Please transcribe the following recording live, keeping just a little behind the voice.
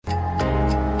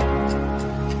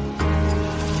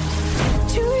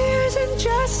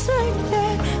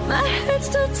head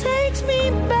still takes me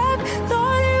back.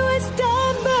 Thought it was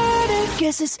done, but I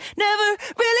guess it's never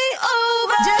really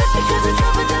over. Just because it's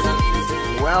over doesn't mean it's really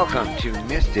over. Welcome to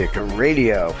Mystic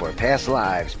Radio for past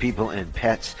lives, people, and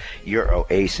pets, your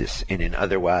oasis in an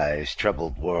otherwise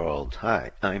troubled world.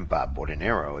 Hi, I'm Bob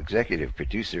Bordenero, executive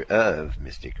producer of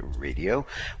Mystic Radio.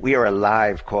 We are a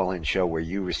live call-in show where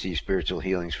you receive spiritual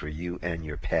healings for you and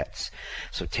your pets.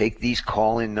 So take these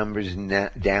call-in numbers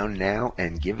down now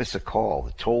and give us a call.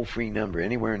 The toll-free number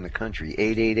anywhere in the country,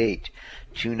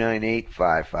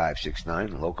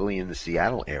 888-298-5569, locally in the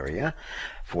Seattle area.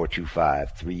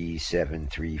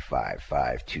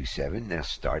 425-373-5527. Now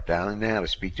start dialing now to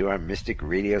speak to our Mystic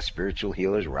Radio spiritual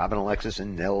healers, Robin, Alexis,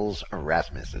 and Nels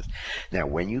Rasmussen. Now,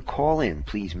 when you call in,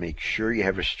 please make sure you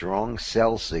have a strong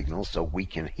cell signal so we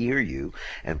can hear you,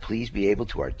 and please be able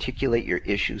to articulate your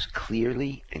issues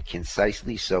clearly and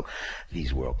concisely so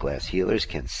these world-class healers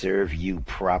can serve you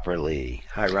properly.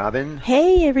 Hi, Robin.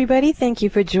 Hey, everybody. Thank you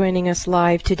for joining us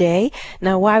live today.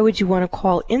 Now, why would you want to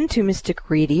call into Mystic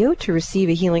Radio to receive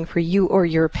a healing for you or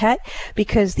your pet?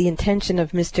 Because the intention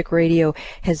of Mystic Radio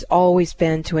has always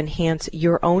been to enhance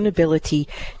your own ability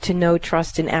to know,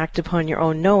 trust, and act upon your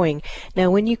own knowing.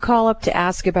 Now, when you call up to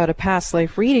ask about a past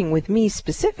life reading with me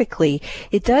specifically,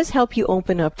 it does help you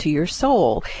open up to your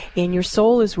soul. And your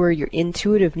soul is where your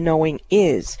intuitive knowing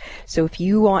is. So if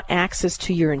you want access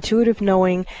to your intuitive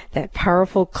knowing, that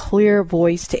powerful, clear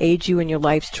voice to aid you in your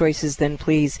life's choices, then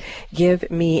please give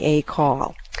me a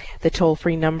call. The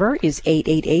toll-free number is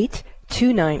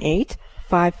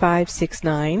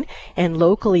 888-298-5569, and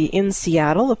locally in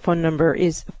Seattle, the phone number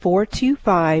is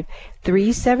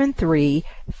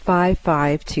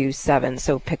 425-373-5527.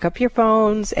 So pick up your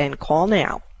phones and call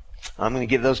now. I'm going to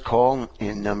give those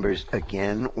call-in numbers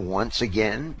once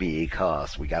again,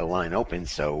 because we got a line open,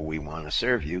 so we want to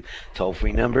serve you.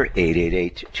 Toll-free number,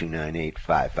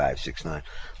 888-298-5569.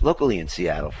 Locally in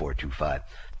Seattle,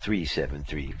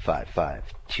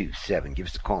 425-373-5527. Give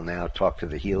us a call now, talk to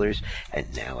the healers.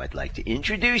 And now I'd like to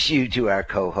introduce you to our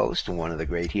co-host, one of the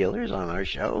great healers on our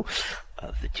show,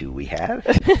 of the two we have.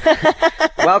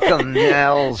 Welcome,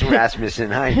 Nels Rasmussen.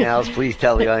 Hi, Nels. Please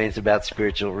tell the audience about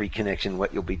Spiritual Reconnection,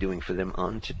 what you'll be doing for them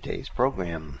on today's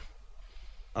program.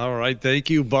 All right.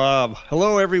 Thank you, Bob.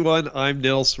 Hello, everyone. I'm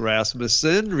Nels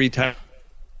Rasmussen, retired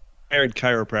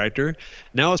chiropractor,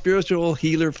 now a spiritual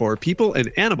healer for people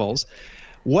and animals.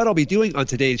 What I'll be doing on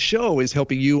today's show is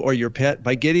helping you or your pet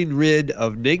by getting rid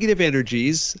of negative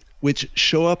energies which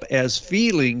show up as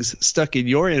feelings stuck in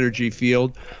your energy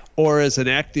field or as an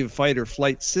active fight or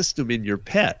flight system in your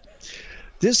pet.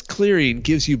 This clearing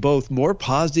gives you both more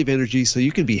positive energy so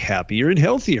you can be happier and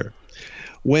healthier.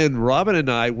 When Robin and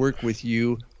I work with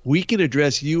you, we can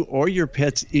address you or your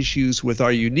pet's issues with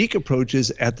our unique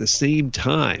approaches at the same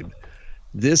time.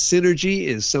 This synergy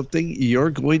is something you're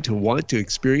going to want to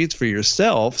experience for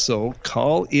yourself, so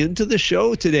call into the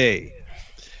show today.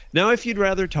 Now, if you'd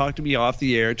rather talk to me off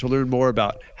the air to learn more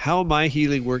about how my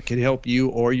healing work can help you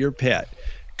or your pet,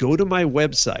 go to my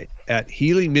website at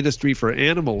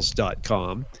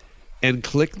healingministryforanimals.com and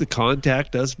click the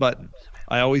Contact Us button.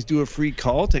 I always do a free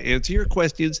call to answer your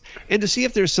questions and to see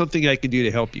if there's something I can do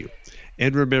to help you.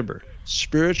 And remember,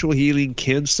 spiritual healing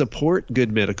can support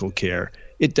good medical care.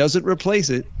 It doesn't replace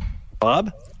it.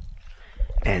 Bob?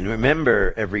 And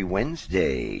remember, every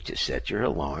Wednesday to set your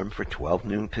alarm for 12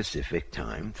 noon Pacific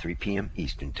time, 3 p.m.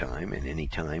 Eastern time, and any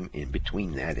time in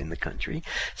between that in the country.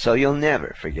 So you'll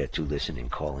never forget to listen and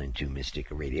call into Mystic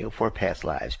Radio for past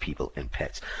lives, people, and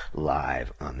pets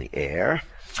live on the air.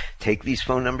 Take these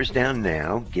phone numbers down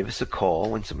now. Give us a call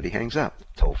when somebody hangs up.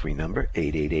 Toll-free number,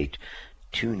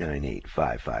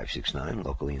 888-298-5569,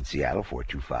 locally in Seattle,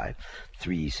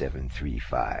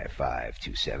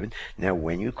 425-373-5527. Now,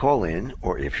 when you call in,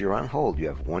 or if you're on hold, you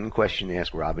have one question to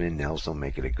ask Robin and Nels. They'll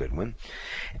make it a good one.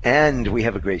 And we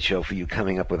have a great show for you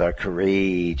coming up with our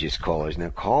courageous callers. Now,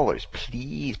 callers,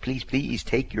 please, please, please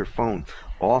take your phone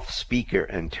off speaker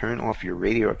and turn off your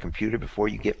radio or computer before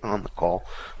you get on the call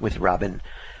with Robin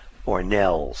or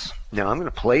Nels. Now, I'm going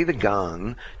to play the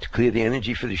gong to clear the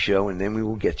energy for the show, and then we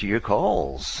will get to your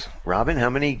calls. Robin, how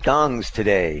many gongs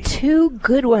today? 2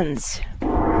 good ones. Ooh,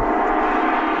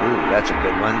 that's a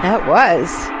good one. That was.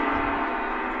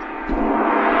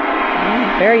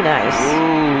 Very nice.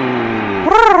 Ooh.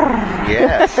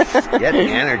 Yes. Get the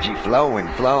energy flowing.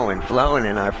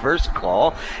 And our first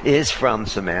call is from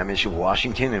Sammamish,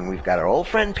 Washington, and we've got our old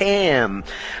friend Pam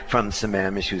from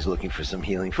Sammamish who's looking for some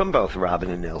healing from both Robin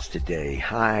and Nels today.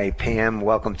 Hi, Pam.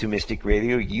 Welcome to Mystic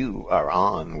Radio. You are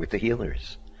on with the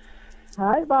healers.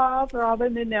 Hi, Bob,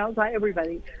 Robin, and Nels. Hi,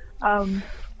 everybody. I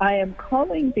am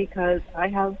calling because I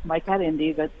have my cat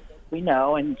Indy that's we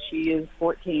know, and she is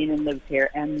 14 and lives here.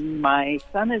 And my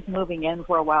son is moving in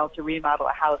for a while to remodel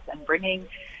a house and bringing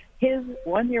his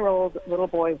 1-year-old little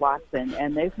boy, Watson.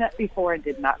 And they've met before and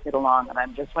did not get along. And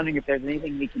I'm just wondering if there's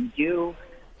anything we can do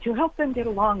to help them get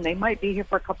along. They might be here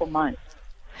for a couple months.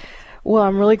 Well,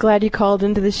 I'm really glad you called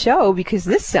into the show because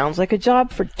this sounds like a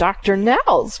job for Dr.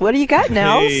 Nels. What do you got,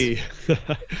 Nels? Hey.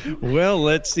 Well,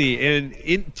 let's see.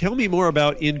 And tell me more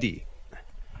about Indy.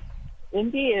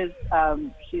 Indy is,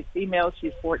 she's female,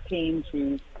 she's 14,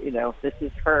 she's, this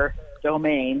is her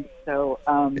domain. So,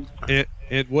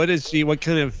 and what is she, what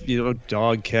kind of,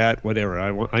 dog, cat, whatever?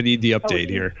 I need the update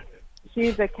here.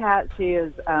 She's a cat. She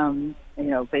is,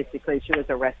 basically she was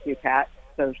a rescue cat.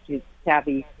 So she's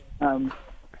tabby.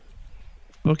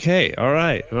 Okay. All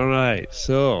right.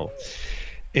 So,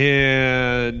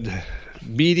 and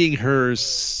meeting her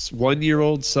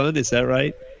 1-year-old son, is that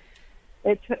right?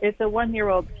 It's a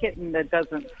 1-year-old kitten that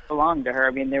doesn't belong to her.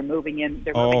 I mean, they're moving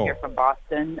here from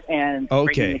Boston and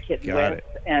bringing the kitten with.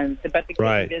 But the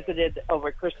kitten visited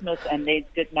over Christmas and they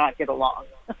did not get along.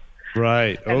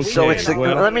 Right. Okay. So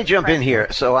let me jump in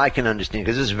here so I can understand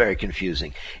because this is very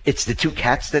confusing. It's the two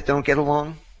cats that don't get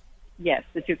along? Yes,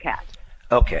 the two cats.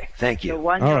 Okay, thank you. The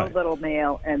 1-year-old little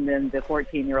male and then the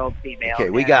 14-year-old female. Okay,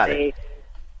 we got it.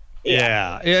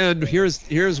 Yeah, and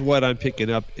here's what I'm picking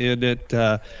up in it.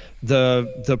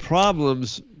 The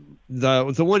problems. The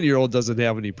 1-year-old doesn't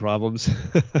have any problems.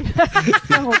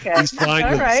 Okay. He's fine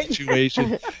with the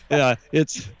situation. Yeah,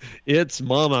 it's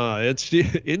Mama.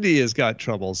 India's got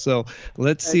trouble. So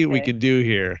let's see what we can do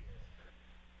here.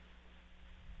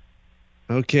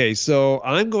 Okay, so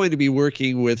I'm going to be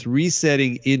working with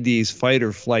resetting Indy's fight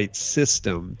or flight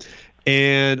system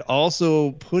and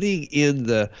also putting in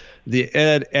the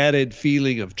added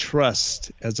feeling of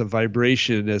trust as a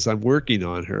vibration as I'm working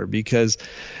on her because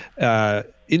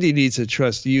Indy needs to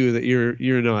trust you that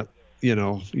you're not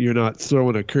you're not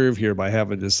throwing a curve here by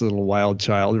having this little wild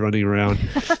child running around.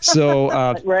 So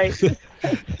right.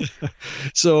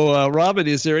 So Robin,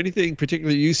 is there anything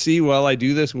particular you see while I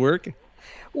do this work?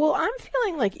 Well, I'm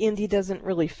feeling like Indy doesn't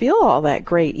really feel all that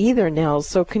great either, Nels.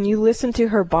 So can you listen to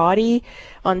her body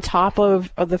on top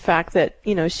of the fact that,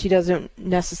 she doesn't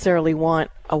necessarily want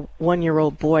a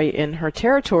 1-year-old boy in her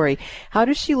territory? How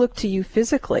does she look to you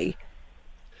physically?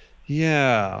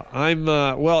 Yeah, I'm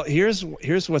well, here's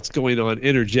what's going on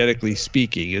energetically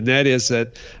speaking, and that is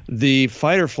that the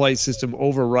fight or flight system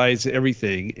overrides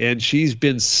everything, and she's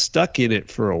been stuck in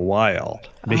it for a while,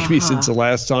 maybe since the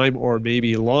last time or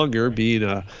maybe longer,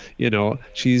 being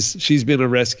she's been a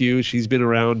rescue, she's been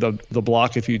around the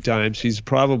block a few times. She's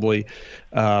probably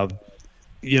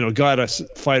got a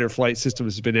fight or flight system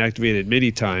has been activated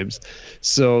many times.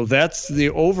 So that's the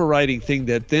overriding thing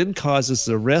that then causes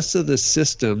the rest of the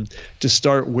system to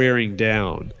start wearing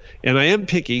down. And I am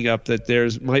picking up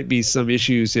that might be some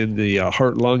issues in the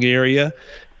heart-lung area.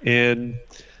 And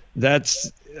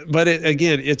it's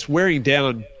wearing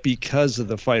down because of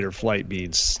the fight or flight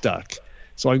being stuck.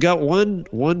 So I've got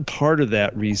one part of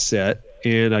that reset,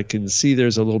 and I can see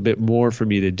there's a little bit more for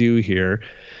me to do here.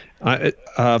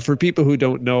 For people who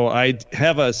don't know, I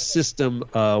have a system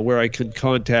where I can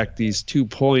contact these 2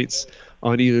 points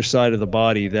on either side of the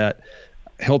body that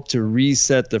help to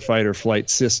reset the fight or flight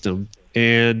system.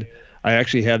 And I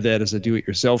actually have that as a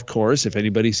do-it-yourself course. If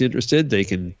anybody's interested, they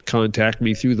can contact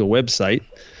me through the website.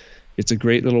 It's a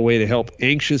great little way to help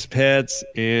anxious pets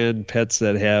and pets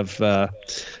that have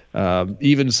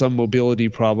even some mobility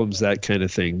problems, that kind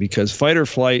of thing, because fight or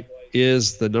flight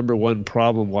is the number one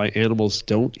problem why animals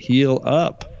don't heal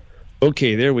up.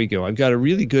 Okay, there we go. I've got a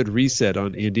really good reset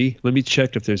on Indy. Let me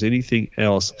check if there's anything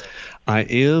else. I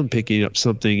am picking up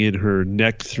something in her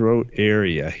neck throat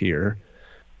area here.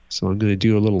 So I'm going to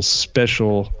do a little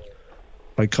special,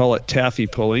 I call it taffy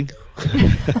pulling.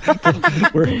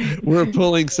 we're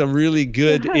pulling some really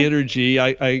good energy.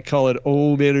 I call it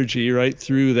Om energy right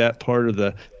through that part of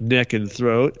the neck and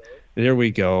throat. There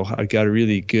we go. I've got a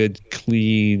really good,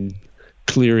 clean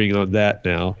clearing on that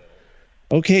now.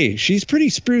 Okay, she's pretty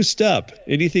spruced up.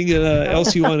 Anything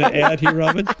else you want to add here,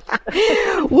 Robin?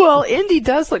 Well, Indy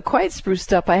does look quite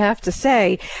spruced up, I have to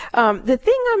say. The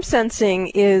thing I'm sensing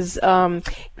is,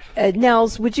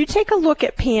 Nels, would you take a look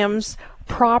at Pam's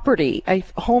property,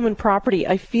 home and property?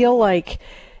 I feel like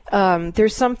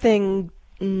there's something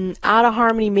out of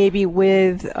harmony maybe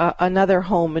with another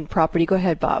home and property. Go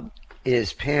ahead, Bob.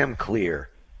 Is Pam clear?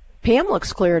 Pam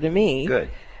looks clear to me. Good.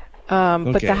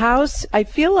 But the house, I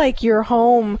feel like your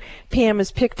home, Pam, has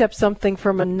picked up something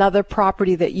from another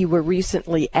property that you were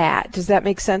recently at. Does that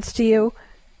make sense to you?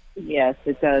 Yes,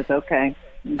 it does. Okay.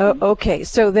 Oh, okay.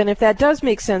 So then if that does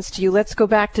make sense to you, let's go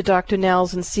back to Dr.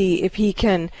 Nels and see if he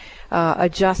can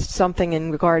adjust something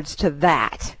in regards to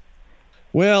that.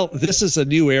 Well, this is a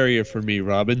new area for me,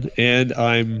 Robin, and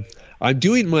I'm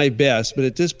doing my best, but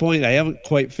at this point I haven't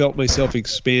quite felt myself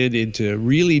expand into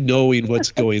really knowing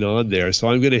what's going on there. So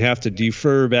I'm going to have to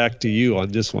defer back to you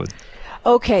on this one.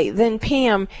 Okay, then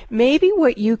Pam, maybe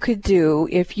what you could do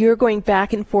if you're going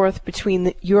back and forth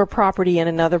between your property and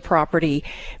another property,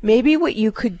 maybe what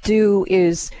you could do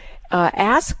is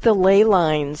ask the ley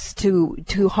lines to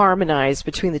harmonize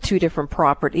between the two different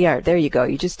property. Yeah, there you go.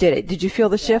 You just did it. Did you feel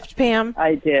the shift, Pam?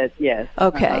 I did, yes.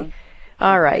 Okay.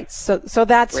 All right. So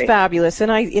that's Great. fabulous.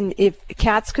 And if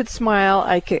cats could smile,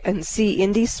 I could see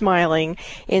Indy smiling,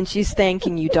 and she's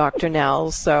thanking you, Dr.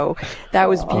 Nels. So that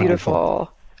was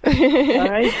beautiful. All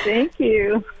right, thank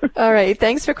you. All right.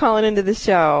 Thanks for calling into the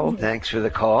show. Thanks for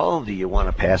the call. Do you want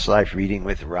a past life reading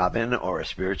with Robin or a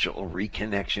spiritual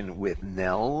reconnection with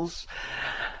Nels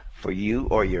for you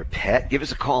or your pet? Give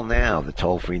us a call now. The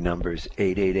toll-free number is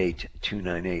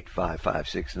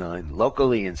 888-298-5569.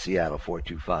 Locally in Seattle,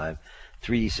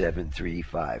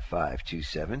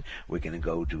 425-373-5527. We're going to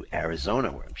go to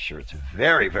Arizona, where I'm sure it's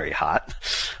very, very hot.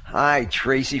 Hi,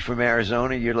 Tracy from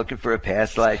Arizona. You're looking for a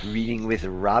past life reading with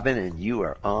Robin, and you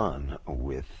are on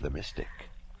with the Mystic.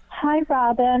 Hi,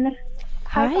 Robin.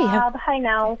 Hi. Bob. Hi,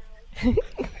 Nels.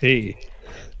 Hey.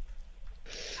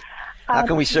 How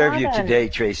can we serve you Robin. today,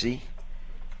 Tracy?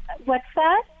 What's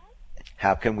that?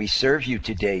 How can we serve you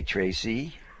today,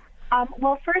 Tracy?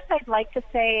 Well, first I'd like to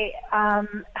say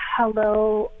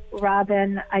hello,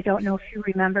 Robin. I don't know if you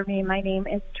remember me. My name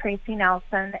is Tracy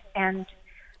Nelson, and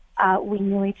we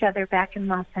knew each other back in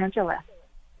Los Angeles.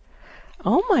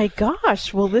 Oh, my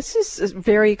gosh. Well, this is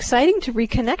very exciting to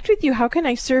reconnect with you. How can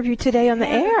I serve you today on the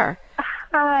air?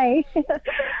 Hi.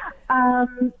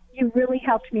 You really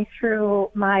helped me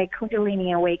through my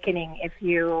Kundalini awakening, if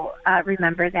you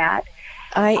remember that.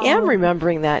 I am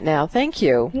remembering that now. Thank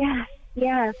you.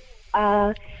 Yes.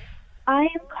 I am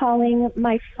calling.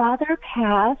 My father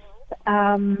passed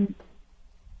on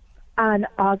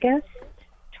August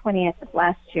 20th of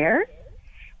last year,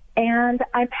 and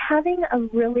I'm having a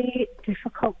really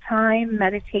difficult time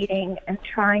meditating and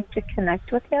trying to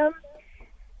connect with him.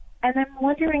 And I'm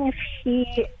wondering if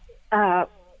he can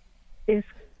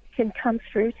come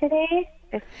through today,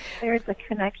 if there's a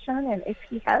connection, and if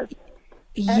he has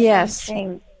Yes.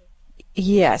 anything.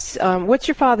 Yes. What's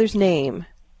your father's name?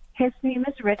 His name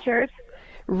is Richard.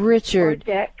 Or Richard.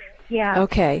 Dick. Yeah.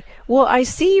 Okay. Well, I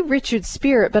see Richard's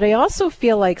spirit, but I also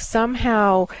feel like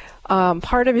somehow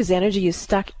part of his energy is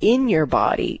stuck in your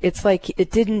body. It's like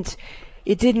it didn't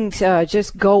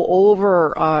just go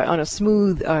over on a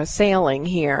smooth sailing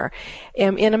here.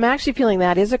 And I'm actually feeling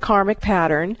that is a karmic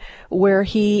pattern where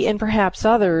he and perhaps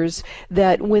others,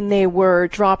 that when they were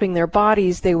dropping their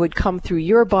bodies, they would come through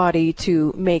your body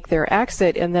to make their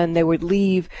exit, and then they would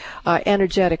leave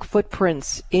energetic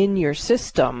footprints in your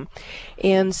system.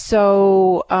 And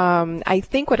so I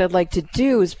think what I'd like to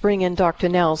do is bring in Dr.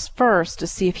 Nels first to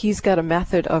see if he's got a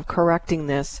method of correcting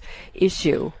this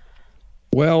issue.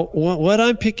 Well, what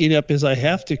I'm picking up is I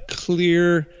have to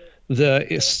clear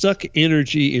the stuck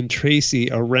energy in Tracy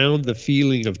around the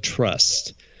feeling of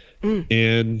trust.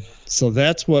 And so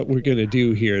that's what we're going to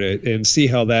do here and see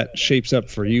how that shapes up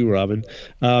for you, Robin.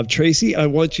 Tracy, I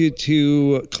want you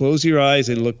to close your eyes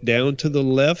and look down to the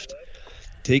left.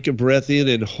 Take a breath in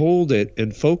and hold it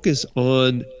and focus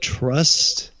on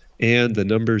trust and the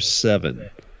number 7.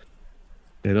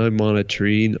 And I'm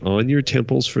monitoring on your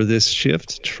temples for this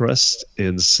shift, trust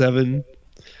and 7.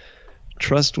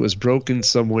 Trust was broken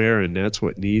somewhere, and that's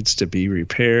what needs to be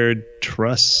repaired.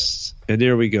 Trust. And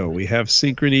there we go. We have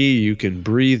synchrony. You can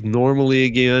breathe normally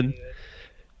again.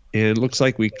 And it looks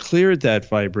like we cleared that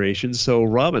vibration. So,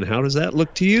 Robin, how does that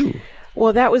look to you?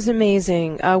 Well, that was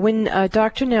amazing. When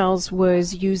Dr. Nels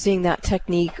was using that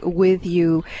technique with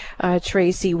you,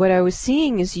 Tracy, what I was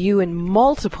seeing is you in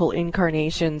multiple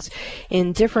incarnations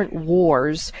in different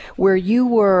wars where you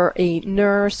were a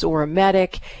nurse or a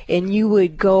medic, and you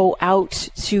would go out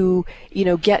to,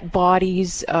 get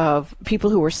bodies of people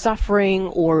who were suffering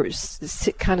or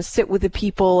kind of sit with the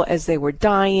people as they were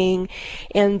dying.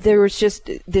 And there was just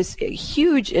this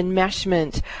huge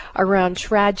enmeshment around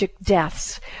tragic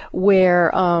deaths where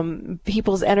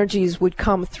people's energies would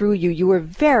come through you. You were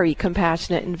very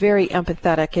compassionate and very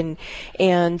empathetic,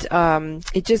 and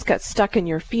it just got stuck in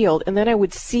your field. And then I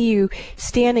would see you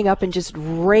standing up and just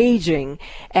raging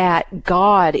at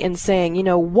God and saying,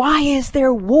 why is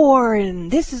there war,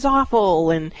 and this is awful,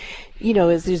 and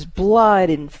as there's blood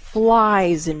and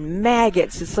flies and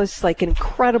maggots. It's just like an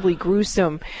incredibly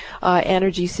gruesome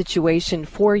energy situation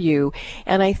for you.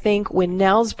 And I think when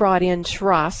Nels brought in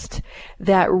trust,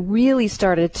 that really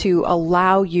started to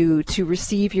allow you to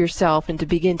receive yourself and to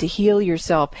begin to heal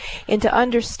yourself and to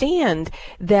understand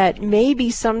that maybe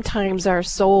sometimes our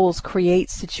souls create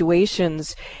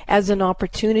situations as an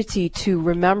opportunity to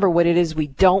remember what it is we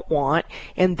don't want,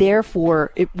 and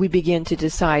therefore we begin to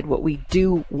decide what we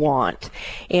do want.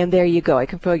 And there you go. I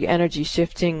can feel your energy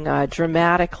shifting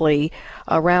dramatically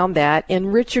around that.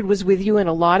 And Richard was with you in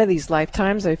a lot of these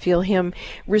lifetimes. I feel him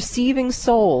receiving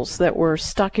souls that were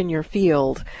stuck in your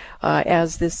field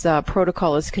as this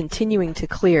protocol is continuing to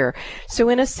clear. So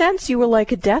in a sense, you were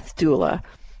like a death doula.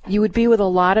 You would be with a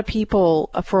lot of people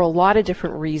for a lot of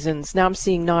different reasons. Now I'm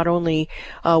seeing not only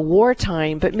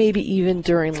wartime, but maybe even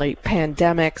during like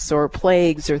pandemics or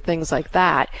plagues or things like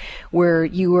that, where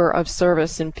you were of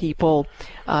service and people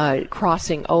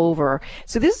crossing over.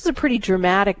 So this is a pretty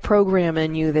dramatic program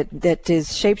in you that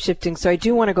is shape-shifting. So I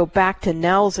do want to go back to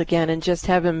Nels again and just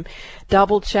have him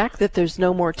double check that there's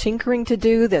no more tinkering to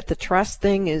do, that the trust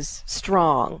thing is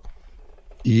strong.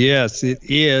 Yes, it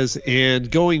is.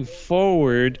 And going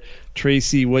forward,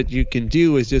 Tracy, what you can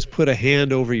do is just put a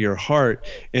hand over your heart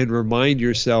and remind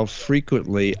yourself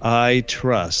frequently, I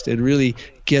trust, and really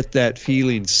get that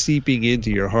feeling seeping into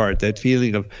your heart, that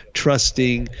feeling of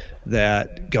trusting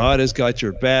that God has got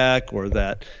your back, or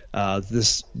that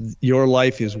your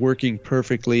life is working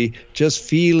perfectly, just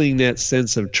feeling that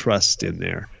sense of trust in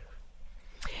there.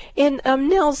 And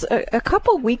Nels, a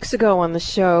couple weeks ago on the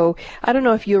show, I don't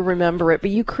know if you remember it, but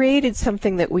you created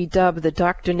something that we dubbed the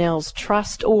Dr. Nels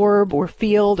Trust Orb or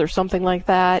Field or something like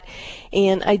that.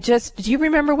 And do you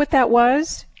remember what that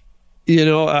was?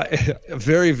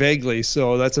 Very vaguely.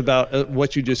 So that's about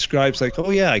what you described. It's like,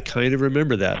 oh yeah, I kind of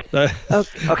remember that.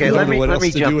 Okay, let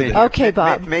me jump in. Okay,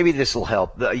 Bob. Maybe this will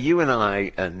help. You and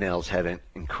I, Nels, had an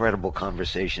incredible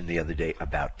conversation the other day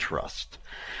about trust.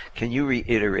 Can you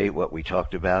reiterate what we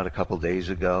talked about a couple days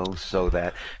ago so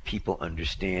that people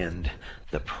understand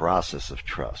the process of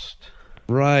trust?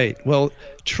 Right. Well,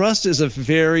 trust is a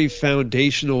very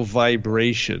foundational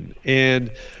vibration. And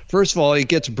first of all, it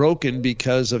gets broken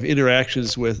because of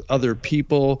interactions with other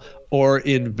people, or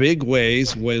in big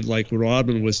ways when, like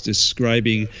Robin was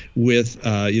describing, with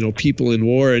people in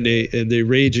war and they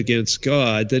rage against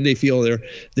God, then they feel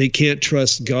they can't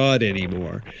trust God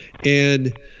anymore.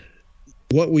 And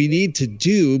what we need to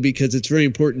do, because it's very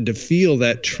important to feel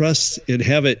that trust and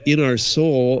have it in our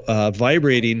soul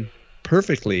vibrating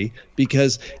perfectly,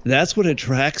 because that's what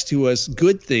attracts to us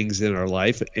good things in our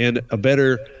life and a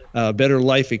better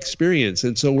life experience.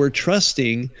 And so we're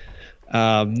trusting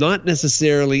not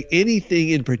necessarily anything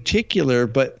in particular,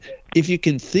 but if you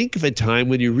can think of a time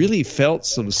when you really felt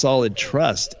some solid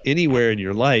trust anywhere in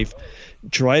your life,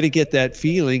 try to get that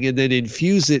feeling and then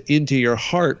infuse it into your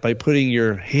heart by putting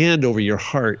your hand over your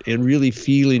heart and really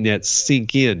feeling that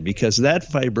sink in, because that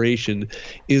vibration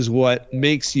is what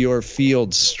makes your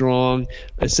field strong,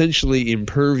 essentially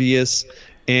impervious,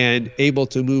 and able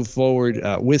to move forward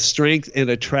with strength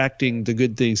and attracting the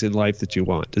good things in life that you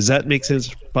want. Does that make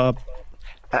sense, Bob?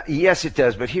 Yes, it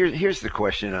does. But here's the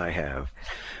question I have.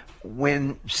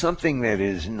 When something that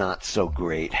is not so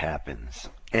great happens,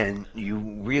 and you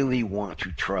really want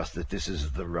to trust that this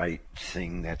is the right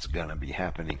thing that's going to be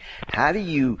happening, how do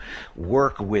you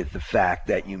work with the fact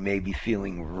that you may be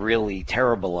feeling really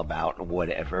terrible about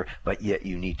whatever, but yet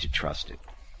you need to trust it?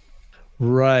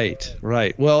 Right.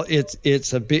 Well, it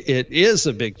is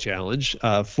a big challenge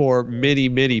for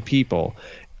many people,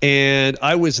 and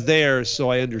I was there,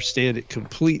 so I understand it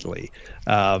completely.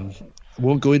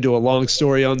 Won't go into a long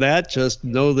story on that. Just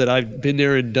know that I've been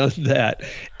there and done that.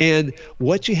 And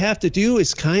what you have to do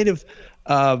is kind of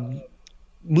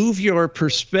move your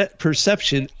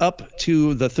perception up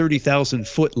to the 30,000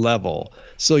 foot level.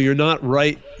 So you're not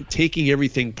taking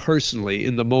everything personally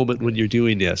in the moment when you're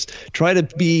doing this. Try to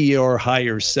be your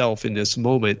higher self in this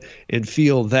moment and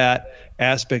feel that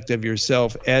aspect of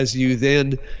yourself as you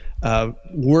then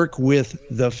work with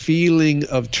the feeling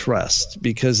of trust,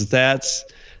 because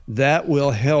that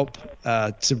will help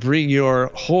to bring your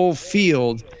whole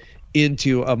field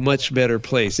into a much better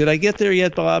place. Did I get there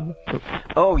yet, Bob?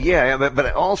 Oh, yeah.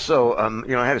 But also,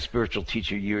 I had a spiritual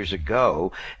teacher years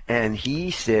ago, and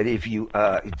he said if you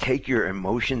take your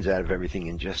emotions out of everything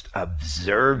and just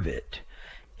observe it,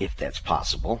 if that's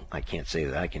possible. I can't say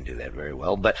that I can do that very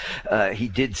well, but he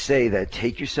did say that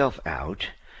take yourself out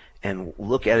and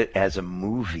look at it as a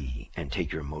movie and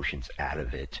take your emotions out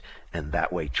of it, and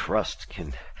that way trust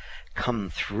can come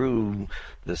through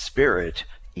the spirit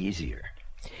easier.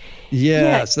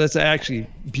 Yes, that's actually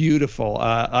beautiful.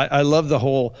 I love the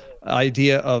whole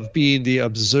idea of being the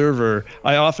observer.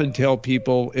 I often tell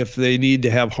people if they need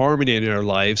to have harmony in their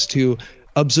lives to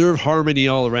observe harmony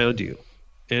all around you.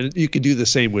 And you can do the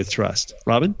same with trust.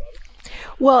 Robin?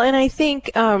 Well, and I think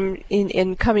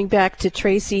in coming back to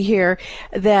Tracy here,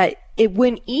 that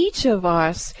when each of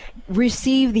us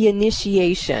receive the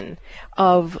initiation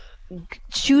of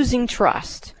choosing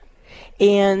trust,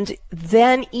 and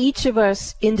then each of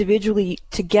us individually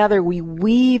together, we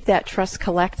weave that trust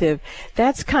collective.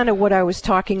 That's kind of what I was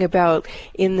talking about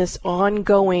in this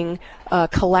ongoing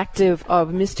collective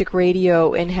of Mystic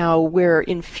Radio, and how we're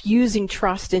infusing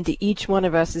trust into each one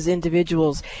of us as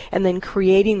individuals, and then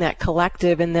creating that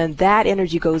collective, and then that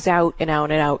energy goes out and out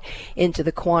and out into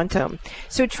the quantum.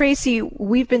 So Tracy,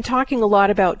 we've been talking a lot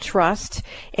about trust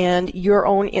and your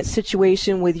own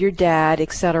situation with your dad,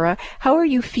 etc. How are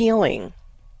you feeling?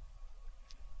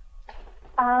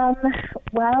 Well,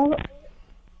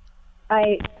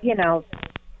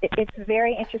 it's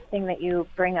very interesting that you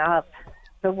bring up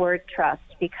the word trust,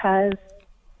 because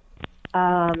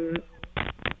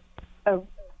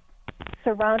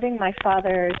surrounding my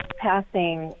father's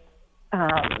passing,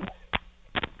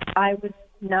 I was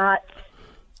not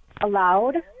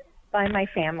allowed by my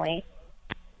family,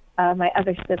 my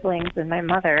other siblings and my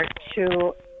mother,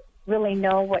 to really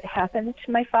know what happened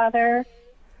to my father,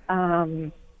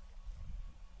 the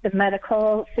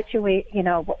medical situation,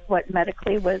 what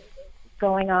medically was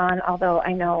going on, although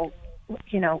I know,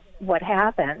 what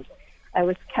happened. I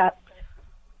was kept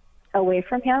away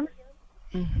from him,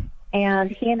 and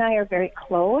he and I are very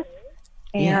close,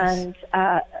 and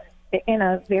in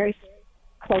a very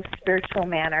close spiritual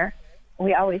manner.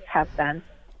 We always have been.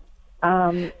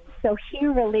 So he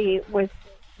really was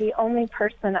the only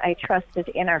person I trusted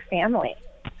in our family.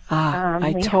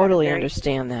 I totally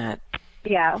understand that.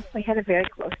 Yeah, we had a very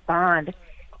close bond.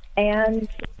 And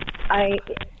at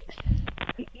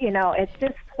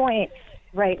this point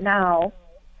right now,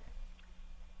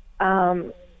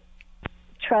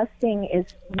 trusting is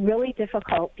really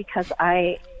difficult, because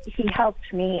he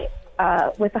helped me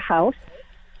with a house,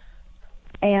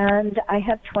 and I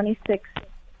have 26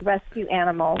 rescue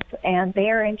animals, and they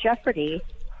are in jeopardy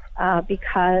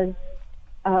because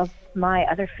of my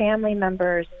other family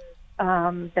members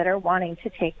that are wanting to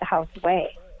take the house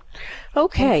away.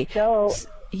 Okay. So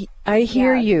I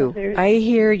hear you. I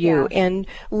hear you. Yeah. And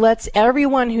let's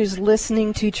everyone who's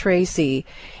listening to Tracy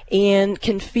and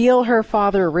can feel her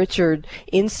father Richard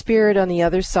in spirit on the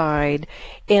other side,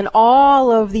 and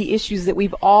all of the issues that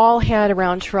we've all had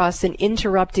around trust and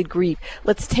interrupted grief.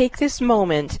 Let's take this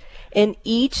moment and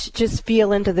each just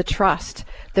feel into the trust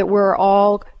that we're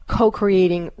all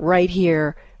co-creating right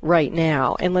here, right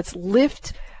now. And let's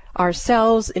lift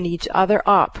ourselves and each other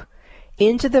up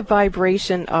into the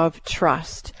vibration of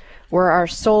trust, where our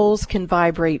souls can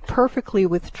vibrate perfectly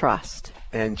with trust.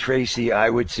 And Tracy, I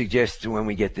would suggest when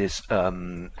we get this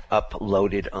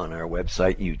uploaded on our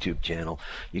website, YouTube channel,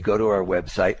 you go to our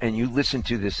website and you listen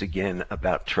to this again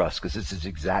about trust, because this is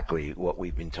exactly what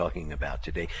we've been talking about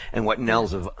today, and what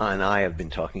Nels and I have been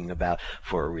talking about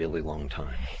for a really long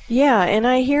time. Yeah, and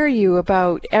I hear you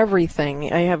about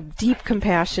everything. I have deep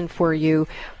compassion for you,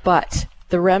 but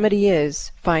the remedy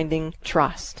is finding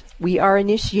trust. We are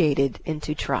initiated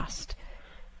into trust.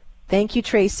 Thank you,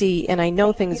 Tracy, and I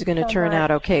know things are going to turn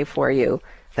out okay for you.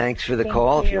 Thanks for the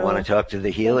call. If you want to talk to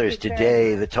the healers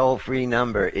today, the toll-free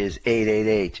number is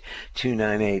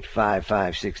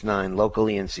 888-298-5569.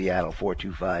 Locally in Seattle,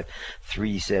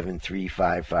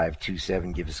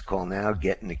 425-373-5527. Give us a call now.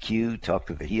 Get in the queue. Talk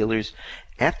to the healers.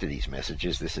 After these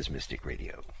messages, this is Mystic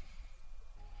Radio.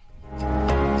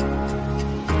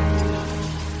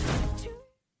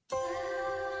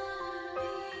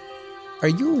 Are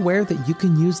you aware that you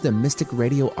can use the Mystic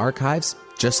Radio archives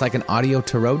just like an audio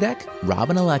tarot deck?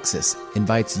 Robin Alexis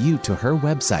invites you to her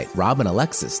website,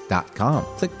 robinalexis.com.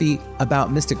 Click the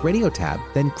About Mystic Radio tab,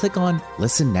 then click on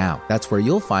Listen Now. That's where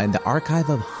you'll find the archive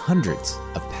of hundreds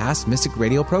of past Mystic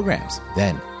Radio programs.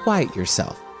 Then quiet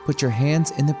yourself. Put your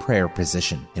hands in the prayer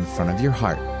position in front of your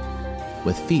heart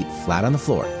with feet flat on the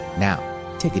floor. Now,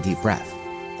 take a deep breath.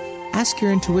 Ask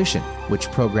your intuition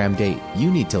which program date you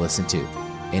need to listen to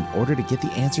in order to get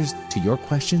the answers to your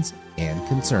questions and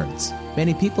concerns.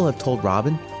 Many people have told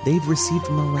Robin they've received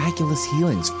miraculous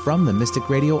healings from the Mystic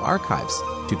Radio archives.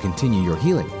 To continue your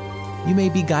healing, you may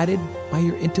be guided by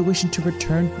your intuition to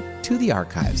return to the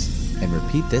archives and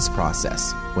repeat this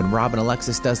process. When Robin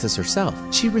Alexis does this herself,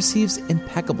 she receives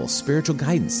impeccable spiritual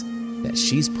guidance that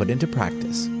she's put into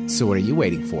practice. So what are you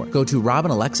waiting for? Go to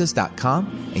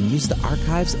robinalexis.com and use the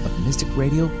archives of Mystic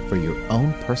Radio for your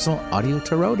own personal audio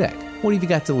tarot deck. What have you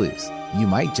got to lose? You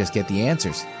might just get the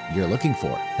answers you're looking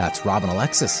for. That's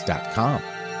RobinAlexis.com.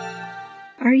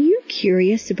 Are you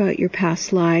curious about your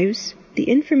past lives? The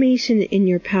information in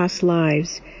your past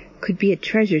lives could be a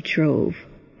treasure trove.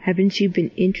 Haven't you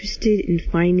been interested in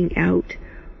finding out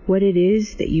what it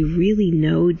is that you really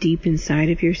know deep inside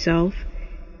of yourself?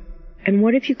 And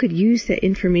what if you could use that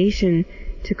information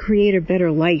to create a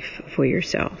better life for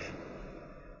yourself?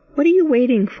 What are you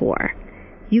waiting for?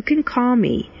 You can call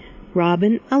me,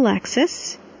 Robin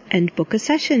Alexis, and book a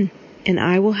session, and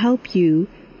I will help you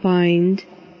find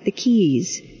the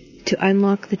keys to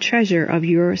unlock the treasure of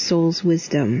your soul's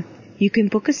wisdom. You can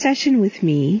book a session with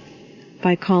me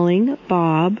by calling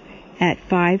Bob at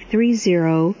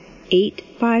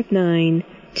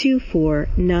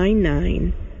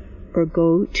 530-859-2499 or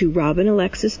go to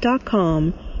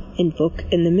RobinAlexis.com and book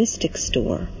in the Mystic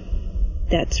Store.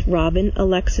 That's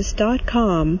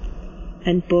RobinAlexis.com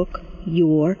and book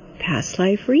your past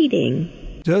life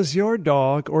reading. Does your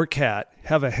dog or cat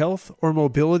have a health or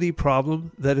mobility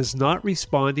problem that is not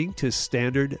responding to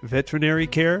standard veterinary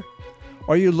care?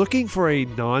 Are you looking for a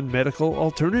non-medical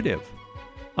alternative?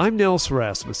 I'm Nels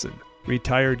Rasmussen,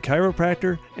 retired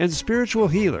chiropractor and spiritual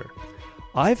healer.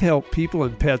 I've helped people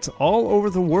and pets all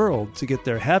over the world to get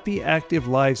their happy, active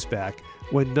lives back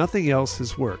when nothing else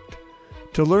has worked.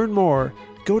 To learn more,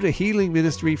 go to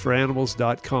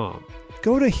healingministryforanimals.com.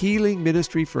 Go to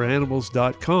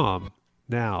healingministryforanimals.com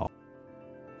now.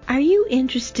 Are you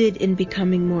interested in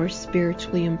becoming more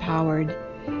spiritually empowered?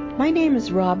 My name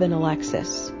is Robin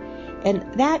Alexis, and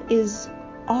that is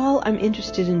all I'm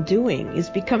interested in doing, is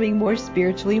becoming more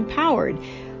spiritually empowered.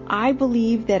 I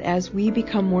believe that as we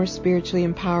become more spiritually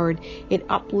empowered, it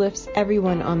uplifts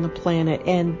everyone on the planet,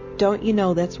 and don't you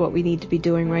know that's what we need to be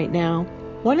doing right now?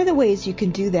 One of the ways you can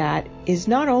do that is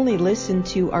not only listen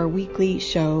to our weekly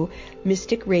show,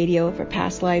 Mystic Radio for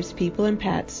Past Lives, People, and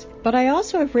Pets, but I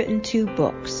also have written 2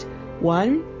 books.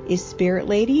 One is Spirit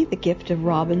Lady, The Gift of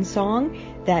Robin Song,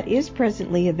 that is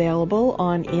presently available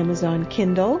on Amazon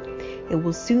Kindle. It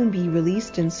will soon be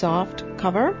released in soft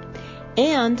cover.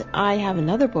 And I have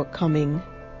another book coming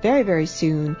very, very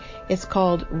soon. It's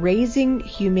called Raising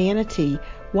Humanity,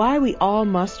 Why We All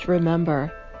Must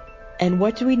Remember. And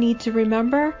what do we need to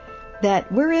remember?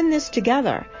 That we're in this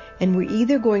together, and we're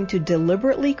either going to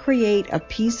deliberately create a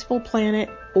peaceful planet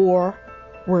or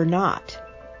we're not.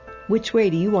 Which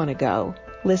way do you want to go?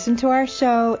 Listen to our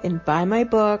show and buy my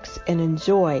books and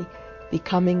enjoy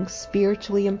becoming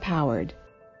spiritually empowered.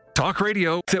 Talk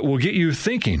radio that will get you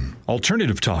thinking.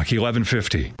 Alternative Talk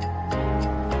 1150.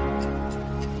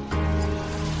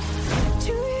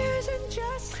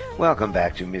 Welcome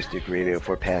back to Mystic Radio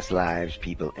for Past Lives,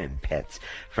 People, and Pets.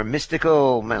 From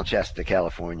mystical Mount Shasta,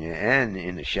 California, and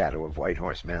in the shadow of White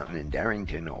Horse Mountain in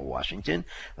Darrington, Washington.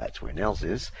 That's where Nels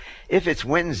is. If it's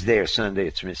Wednesday or Sunday,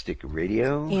 it's Mystic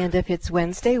Radio. And if it's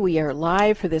Wednesday, we are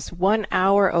live for this 1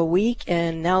 hour a week,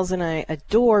 and Nels and I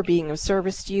adore being of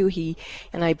service to you. He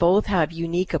and I both have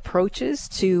unique approaches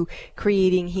to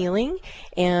creating healing,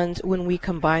 and when we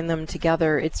combine them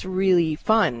together, it's really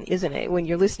fun, isn't it? When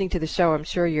you're listening to the show, I'm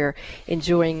sure you're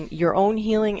enjoying your own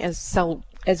healing as well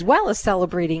as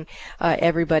celebrating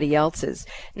everybody else's.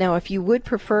 Now, if you would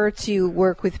prefer to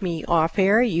work with me off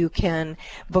air, you can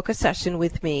book a session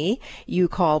with me. You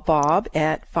call Bob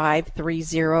at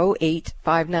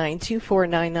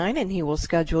 530-859-2499 and he will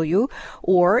schedule you.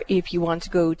 Or if you want to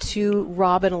go to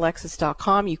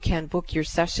RobinAlexis.com, you can book your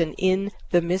session in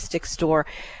the Mystic Store.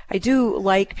 I do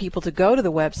like people to go to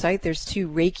the website. There's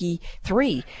 3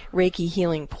 Reiki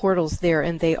healing portals there,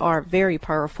 and they are very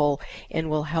powerful and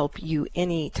will help you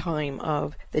any time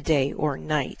of the day or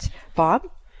night. Bob?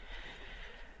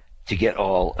 To get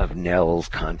all of Nell's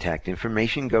contact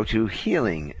information, go to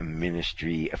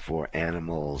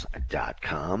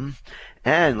healingministryforanimals.com.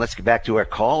 And let's get back to our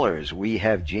callers. We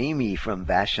have Jamie from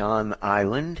Vashon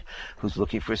Island, who's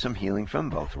looking for some healing from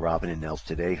both Robin and Nels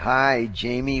today. Hi,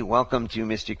 Jamie. Welcome to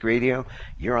Mystic Radio.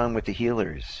 You're on with the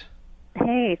healers.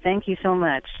 Hey, thank you so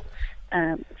much.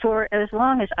 For as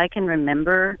long as I can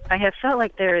remember, I have felt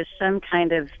like there is some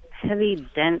kind of heavy,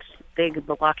 dense, big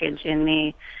blockage in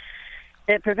me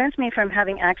that prevents me from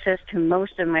having access to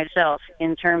most of myself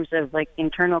in terms of like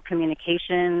internal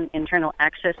communication, internal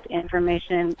access to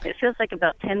information. It feels like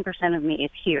about 10% of me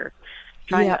is here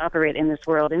trying to operate in this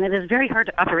world, and it is very hard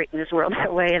to operate in this world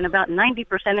that way, and about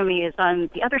 90% of me is on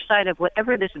the other side of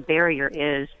whatever this barrier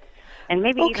is, and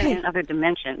maybe even in other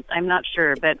dimensions. I'm not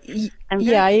sure, but I'm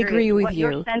I agree with what you.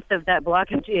 Your sense of that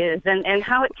blockage is and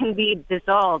how it can be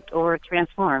dissolved or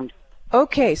transformed.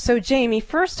 Okay, so Jamie,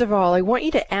 first of all, I want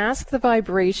you to ask the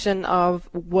vibration of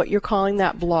what you're calling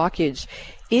that blockage.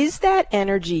 Is that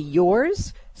energy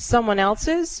yours, someone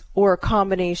else's, or a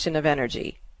combination of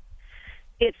energy?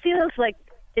 It feels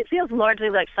largely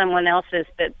like someone else's,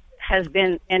 but has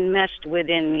been enmeshed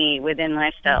within me, within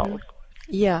my cells.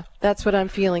 Yeah, that's what I'm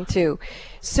feeling too.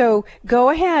 So go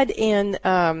ahead and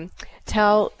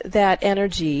tell that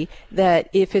energy that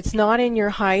if it's not in your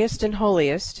highest and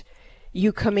holiest,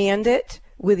 you command it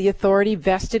with the authority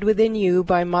vested within you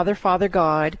by Mother, Father,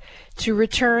 God to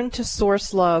return to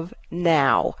source love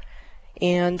now.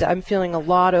 And I'm feeling a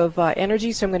lot of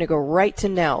energy, so I'm going to go right to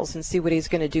Nels and see what he's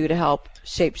going to do to help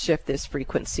shape-shift this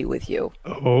frequency with you.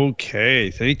 Okay.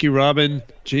 Thank you, Robin.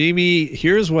 Jamie,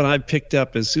 here's what I picked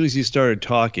up as soon as you started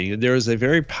talking. And there is a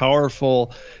very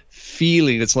powerful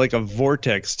feeling. It's like a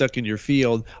vortex stuck in your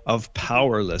field of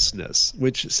powerlessness,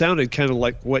 which sounded kind of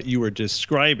like what you were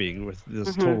describing with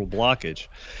this total blockage.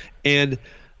 And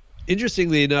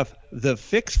interestingly enough, the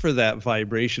fix for that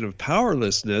vibration of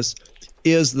powerlessness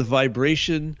is the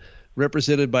vibration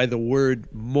represented by the word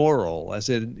moral, as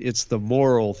in it's the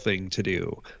moral thing to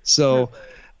do. So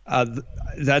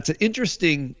that's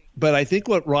interesting, but I think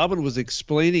what Robin was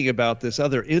explaining about this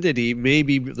other entity may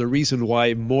be the reason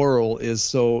why moral is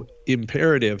so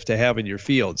imperative to have in your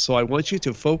field. So I want you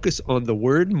to focus on the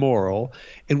word moral,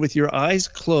 and with your eyes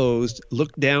closed,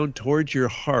 look down towards your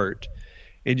heart,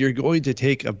 and you're going to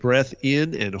take a breath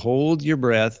in and hold your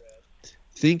breath,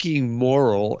 thinking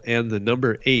moral and the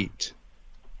number 8.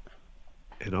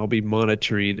 And I'll be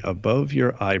monitoring above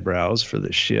your eyebrows for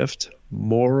the shift.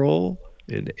 Moral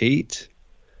and 8,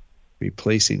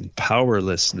 replacing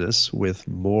powerlessness with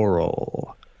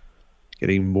moral.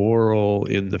 Getting moral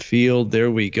in the field. There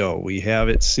we go. We have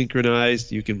it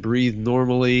synchronized. You can breathe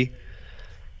normally.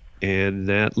 And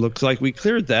that looks like we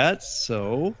cleared that.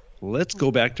 So let's go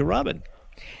back to Robin.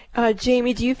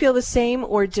 Jamie, do you feel the same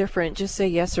or different? Just say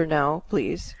yes or no,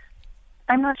 please.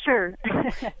 I'm not sure.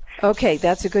 Okay,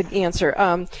 that's a good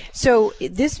answer. So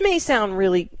this may sound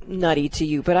really nutty to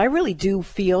you, but I really do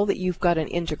feel that you've got an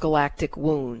intergalactic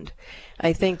wound.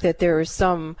 I think that there is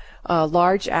some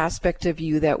large aspect of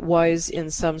you that was in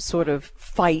some sort of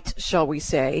fight, shall we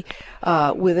say,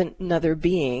 with another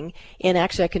being. And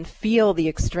actually, I can feel the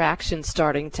extraction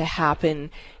starting to happen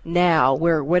now,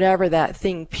 where whatever that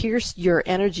thing pierced your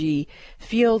energy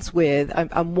fields with,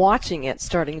 I'm watching it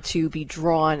starting to be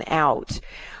drawn out.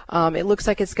 It looks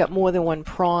like it's got more than one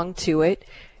prong to it.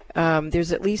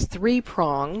 There's at least 3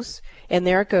 prongs, and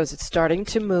there it goes. It's starting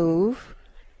to move.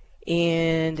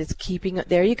 And it's keeping,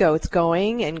 there you go, it's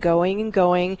going and going and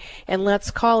going. And let's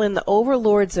call in the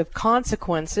overlords of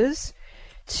consequences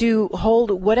to hold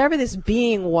whatever this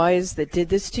being was that did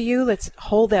this to you. Let's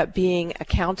hold that being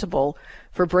accountable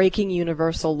for breaking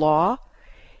universal law.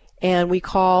 And we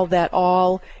call that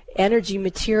all energy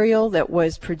material that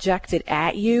was projected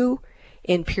at you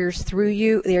and pierced through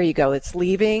you. There you go, it's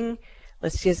leaving.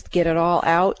 Let's just get it all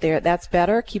out there. That's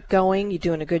better. Keep going. You're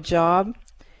doing a good job.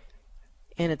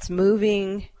 And it's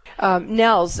moving.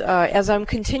 Nels, as I'm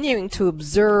continuing to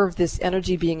observe this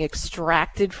energy being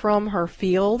extracted from her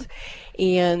field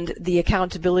and the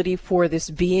accountability for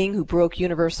this being who broke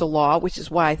universal law, which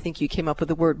is why I think you came up with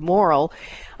the word moral,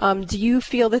 do you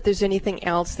feel that there's anything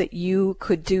else that you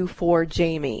could do for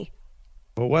Jamie?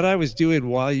 Well, what I was doing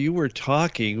while you were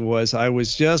talking was I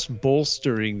was just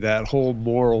bolstering that whole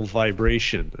moral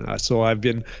vibration. So I've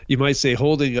been, you might say,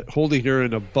 holding her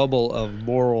in a bubble of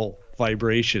moral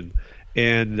vibration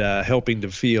and helping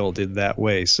the field in that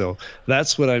way. So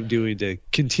that's what I'm doing to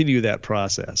continue that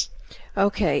process.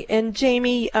 Okay. And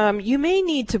Jamie, you may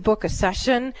need to book a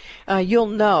session. You'll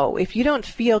know if you don't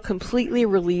feel completely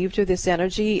relieved of this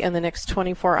energy in the next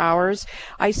 24 hours.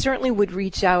 I certainly would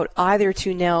reach out either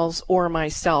to Nels or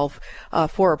myself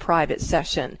for a private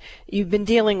session. You've been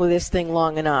dealing with this thing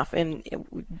long enough, and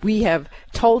we have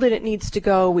told it needs to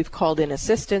go. We've called in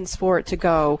assistance for it to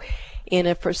go. And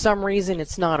if for some reason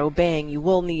it's not obeying, you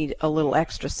will need a little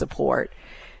extra support.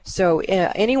 So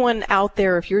anyone out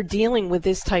there, if you're dealing with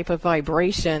this type of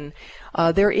vibration,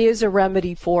 there is a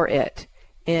remedy for it.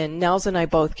 And Nels and I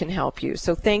both can help you.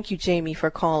 So thank you, Jamie, for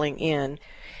calling in.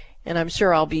 And I'm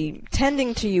sure I'll be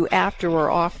tending to you after we're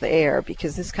off the air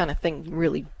because this kind of thing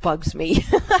really bugs me.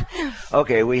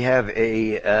 Okay, we have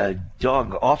a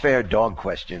off-air dog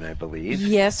question, I believe.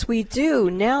 Yes, we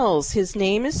do. Nels, his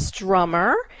name is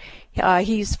Strummer.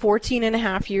 He's 14 and a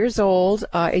half years old.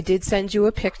 I did send you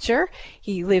a picture.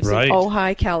 He lives in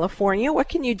Ojai, California. What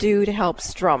can you do to help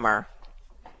Strummer?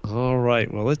 All right.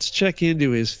 Well, let's check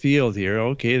into his field here.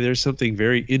 Okay, there's something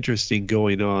very interesting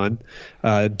going on.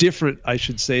 Different, I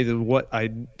should say, than what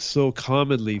I so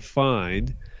commonly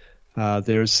find.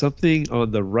 There's something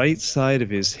on the right side of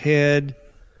his head,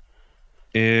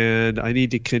 and I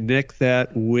need to connect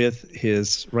that with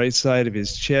his right side of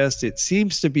his chest. It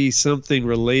seems to be something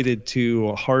related to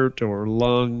a heart or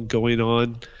lung going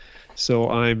on. So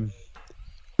I'm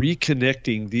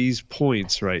reconnecting these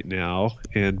points right now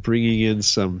and bringing in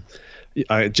some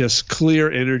just clear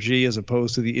energy as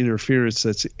opposed to the interference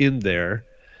that's in there.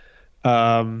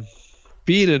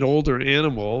 Being an older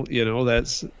animal,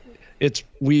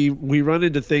 we run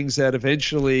into things that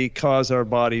eventually cause our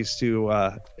bodies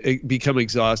to become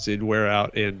exhausted, wear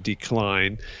out, and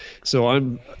decline. So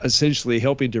I'm essentially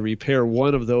helping to repair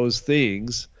one of those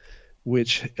things,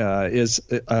 which is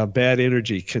a bad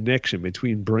energy connection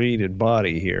between brain and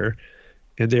body here.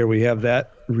 And there we have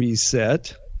that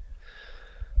reset.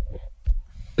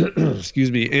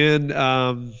 Excuse me. And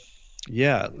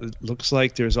it looks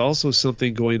like there's also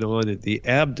something going on in the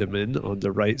abdomen on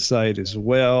the right side as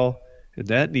well. And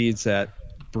that needs that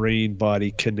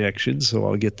brain-body connection, so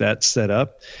I'll get that set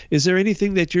up. Is there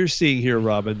anything that you're seeing here,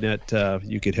 Robin, that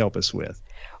you could help us with?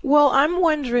 Well, I'm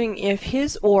wondering if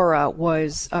his aura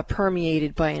was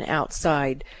permeated by an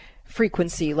outside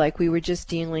frequency, like we were just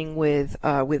dealing with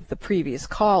the previous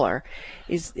caller.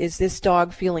 Is this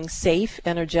dog feeling safe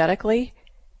energetically?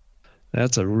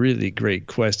 That's a really great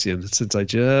question. Since I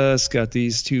just got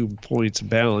these 2 points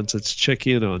balanced, let's check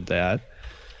in on that.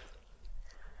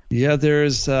 Yeah,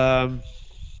 there's an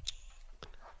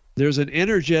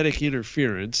energetic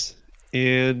interference,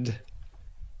 and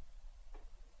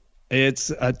it's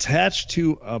attached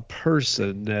to a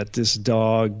person that this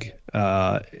dog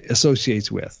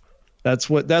associates with. That's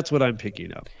what I'm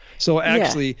picking up. So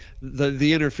actually,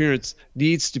 the interference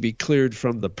needs to be cleared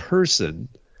from the person.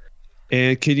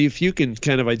 And if you can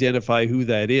kind of identify who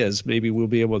that is, maybe we'll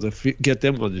be able to get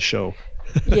them on the show.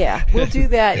 Yeah, we'll do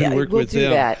that. We'll do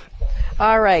them. that.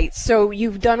 All right, so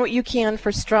you've done what you can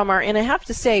for Strummer, and I have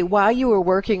to say, while you were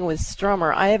working with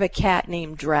Strummer, I have a cat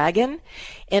named Dragon,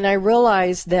 and I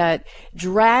realized that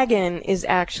Dragon is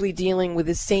actually dealing with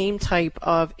the same type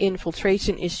of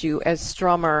infiltration issue as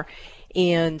Strummer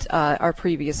and our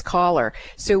previous caller.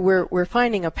 So we're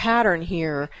finding a pattern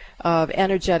here of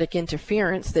energetic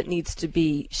interference that needs to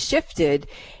be shifted,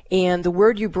 and the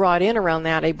word you brought in around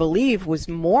that, I believe, was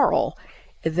moral,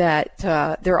 that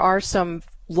there are some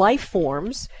life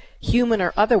forms, human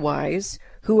or otherwise,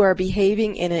 who are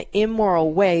behaving in an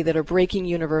immoral way that are breaking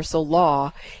universal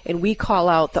law, and we call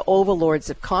out the overlords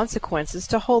of consequences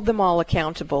to hold them all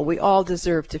accountable. We all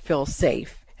deserve to feel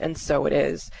safe, and so it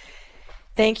is.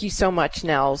 Thank you so much,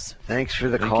 Nels. Thanks for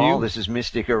the call. This is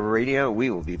Mystica Radio. We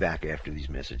will be back after these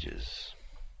messages.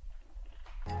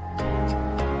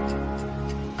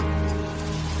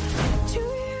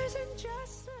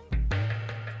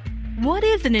 What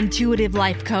is an intuitive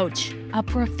life coach? A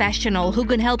professional who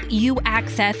can help you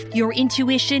access your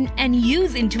intuition and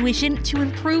use intuition to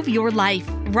improve your life.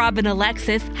 Robin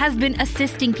Alexis has been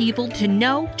assisting people to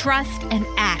know, trust, and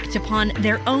act upon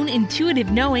their own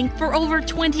intuitive knowing for over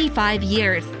 25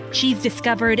 years. She's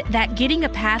discovered that getting a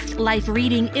past life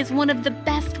reading is one of the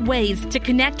best ways to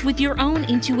connect with your own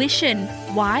intuition.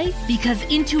 Why? Because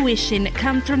intuition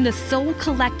comes from the soul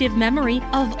collective memory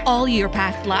of all your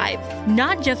past lives,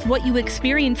 not just what you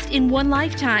experienced in one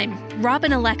lifetime.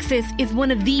 Robin Alexis is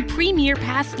one of the premier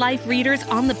past life readers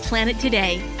on the planet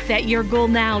today. Set your goal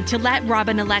now to let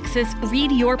Robin Alexis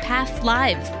read your past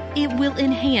lives. It will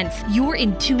enhance your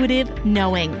intuitive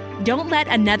knowing. Don't let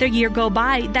another year go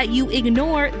by that you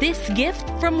ignore this gift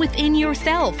from within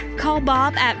yourself. Call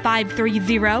Bob at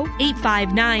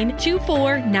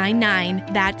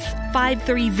 530-859-2499. That's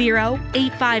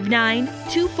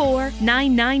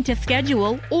 530-859-2499 to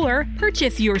schedule or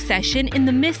purchase your session in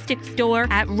the Mystic Store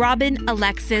at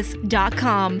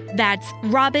robinalexis.com. That's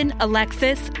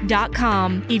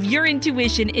robinalexis.com. If your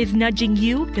intuition is nudging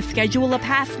you to schedule a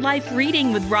past life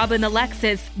reading with Robin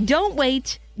Alexis, don't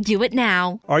wait. Do it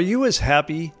now. Are you as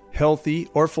happy, healthy,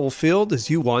 or fulfilled as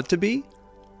you want to be?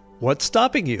 What's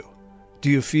stopping you?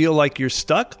 Do you feel like you're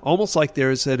stuck, almost like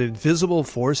there's an invisible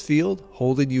force field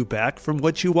holding you back from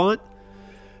what you want?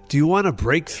 Do you want to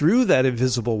break through that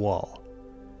invisible wall?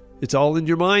 It's all in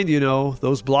your mind, you know.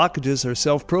 Those blockages are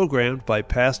self-programmed by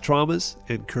past traumas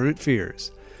and current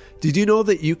fears. Did you know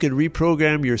that you can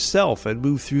reprogram yourself and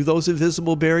move through those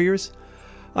invisible barriers?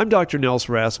 I'm Dr. Nels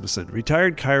Rasmussen,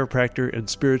 retired chiropractor and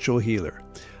spiritual healer.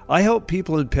 I help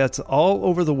people and pets all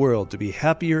over the world to be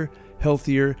happier,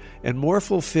 healthier, and more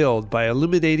fulfilled by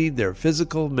eliminating their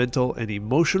physical, mental, and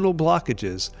emotional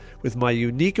blockages with my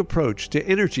unique approach to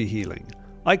energy healing.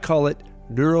 I call it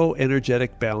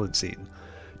neuroenergetic balancing.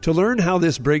 To learn how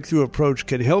this breakthrough approach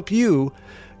can help you,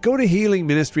 go to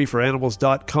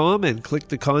healingministryforanimals.com and click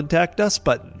the Contact Us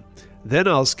button. Then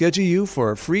I'll schedule you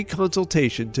for a free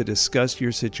consultation to discuss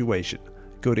your situation.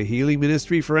 Go to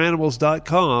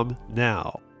healingministryforanimals.com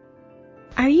now.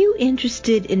 Are you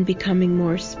interested in becoming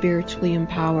more spiritually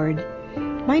empowered?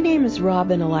 My name is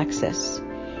Robin Alexis,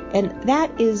 and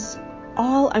that is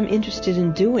all I'm interested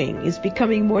in doing, is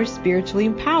becoming more spiritually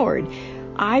empowered.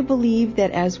 I believe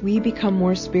that as we become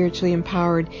more spiritually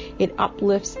empowered, it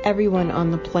uplifts everyone on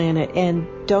the planet, and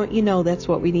don't you know that's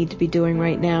what we need to be doing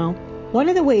right now? One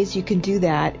of the ways you can do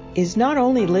that is not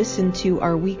only listen to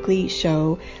our weekly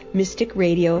show, Mystic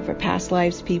Radio for Past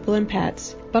Lives, People, and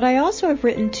Pets, but I also have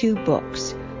written 2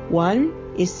 books. One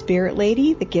is Spirit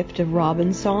Lady, The Gift of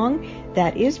Robin Song,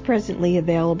 that is presently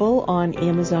available on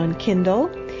Amazon Kindle.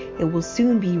 It will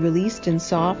soon be released in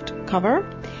soft cover.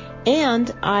 And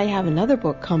I have another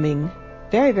book coming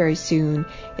very, very soon.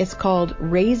 It's called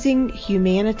Raising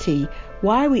Humanity,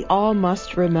 Why We All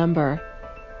Must Remember.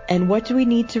 And what do we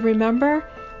need to remember?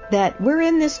 That we're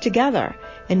in this together,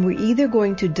 and we're either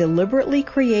going to deliberately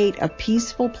create a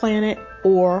peaceful planet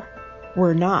or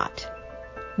we're not.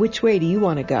 Which way do you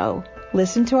want to go?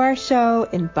 Listen to our show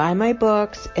and buy my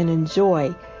books and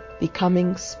enjoy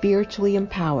becoming spiritually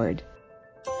empowered.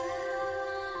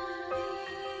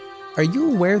 Are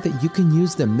you aware that you can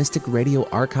use the Mystic Radio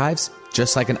archives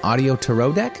just like an audio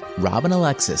tarot deck? Robin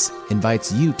Alexis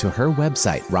invites you to her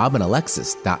website,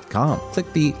 robinalexis.com.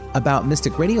 Click the About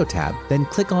Mystic Radio tab, then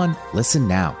click on Listen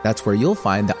Now. That's where you'll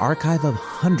find the archive of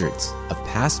hundreds of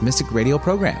past Mystic Radio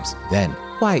programs. Then,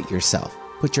 quiet yourself.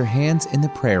 Put your hands in the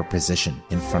prayer position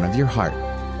in front of your heart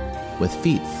with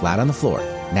feet flat on the floor.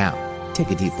 Now,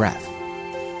 take a deep breath.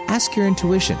 Ask your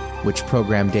intuition which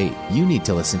program date you need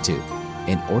to listen to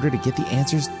in order to get the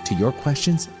answers to your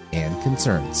questions and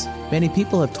concerns. Many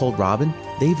people have told Robin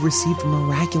they've received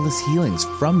miraculous healings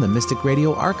from the Mystic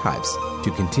Radio archives.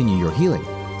 To continue your healing,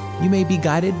 you may be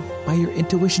guided by your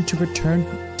intuition to return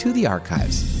to the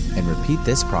archives and repeat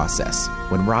this process.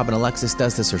 When Robin Alexis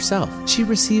does this herself, she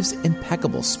receives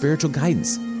impeccable spiritual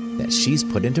guidance that she's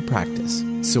put into practice.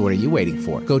 So what are you waiting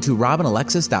for? Go to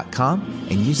robinalexis.com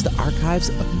and use the archives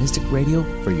of Mystic Radio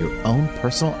for your own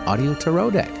personal audio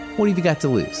tarot deck. What have you got to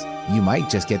lose? You might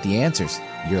just get the answers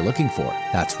you're looking for.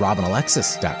 That's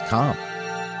robinalexis.com.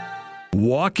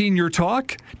 Walking your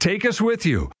talk? Take us with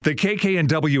you. The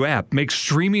KKNW app makes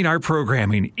streaming our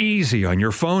programming easy on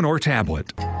your phone or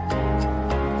tablet.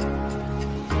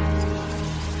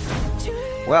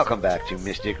 Welcome back to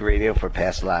Mystic Radio for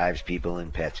Past Lives, People,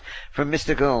 and Pets from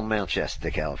mystical Mount Shasta,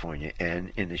 California,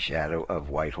 and in the shadow of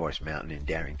White Horse Mountain in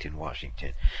Darrington,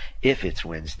 Washington. If it's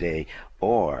Wednesday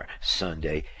or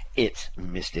Sunday, it's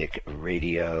Mystic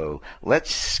Radio.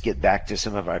 Let's get back to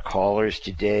some of our callers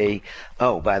today.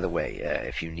 Oh, by the way,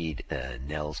 if you need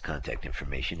Nels' contact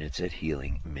information, it's at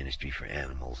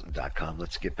healingministryforanimals.com.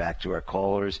 Let's get back to our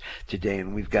callers today,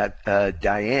 and we've got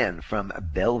Diane from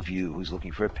Bellevue who's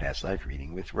looking for a past life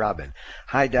reading with Robin.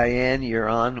 Hi, Diane. You're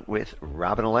on with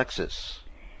Robin Alexis.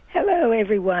 Hello,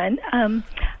 everyone. I'm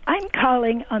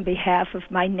calling on behalf of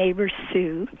my neighbor,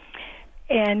 Sue.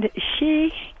 And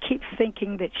she keeps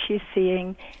thinking that she's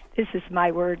seeing, this is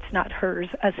my words, not hers,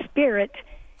 a spirit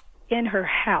in her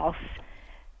house,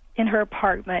 in her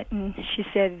apartment. And she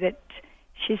said that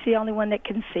she's the only one that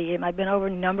can see him. I've been over a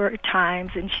number of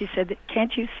times, and she said, that,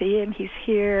 can't you see him? He's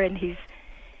here, and he's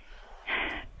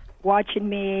watching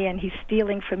me, and he's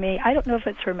stealing from me. I don't know if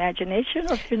it's her imagination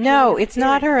or if it's No, it's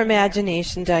not her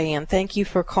imagination, Diane. Thank you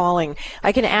for calling.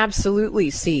 I can absolutely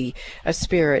see a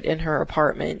spirit in her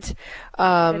apartment.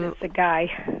 It's a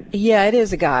guy. Yeah, it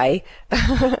is a guy.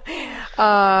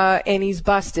 And he's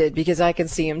busted because I can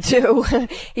see him too.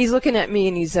 He's looking at me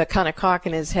and he's kind of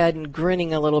cocking his head and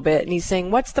grinning a little bit. And he's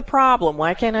saying, what's the problem?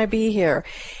 Why can't I be here?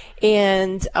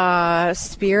 And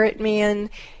Spirit Man,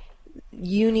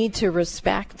 you need to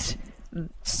respect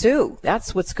Sue.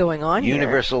 That's what's going on here.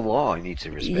 Universal law needs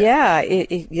to respect. Yeah,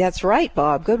 that's right,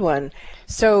 Bob. Good one.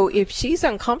 So if she's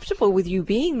uncomfortable with you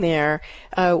being there,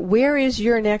 where is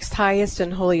your next highest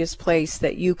and holiest place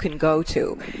that you can go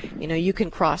to? You know, you can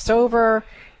cross over,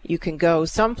 you can go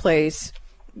someplace.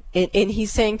 And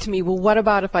he's saying to me, well, what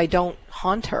about if I don't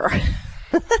haunt her?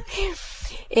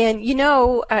 And, you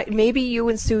know, maybe you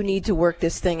and Sue need to work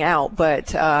this thing out,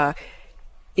 but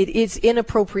it is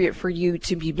inappropriate for you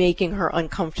to be making her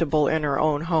uncomfortable in her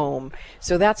own home.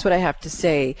 So that's what I have to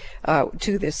say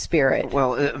to this spirit.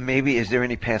 Well, maybe, is there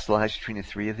any past lives between the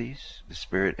three of these, the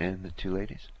spirit and the two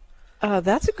ladies?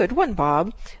 That's a good one,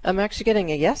 Bob. I'm actually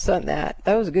getting a yes on that.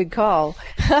 That was a good call.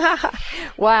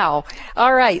 Wow.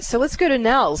 All right, so let's go to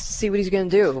Nels, see what he's going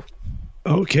to do.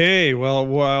 Okay, well,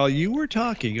 while you were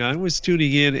talking, I was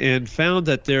tuning in and found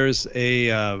that there's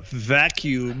a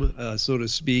vacuum, so to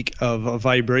speak, of a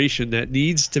vibration that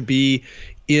needs to be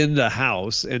in the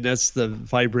house, and that's the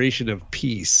vibration of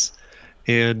peace.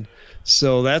 And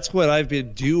so that's what I've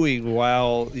been doing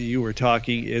while you were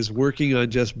talking, is working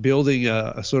on just building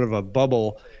a sort of a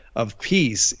bubble of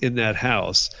peace in that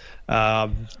house.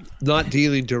 Not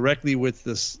dealing directly with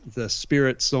the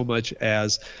spirit so much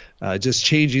as just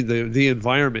changing the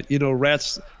environment. You know,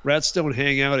 rats don't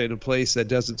hang out in a place that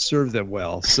doesn't serve them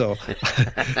well. So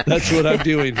that's what I'm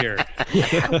doing here.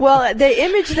 Well, the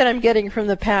image that I'm getting from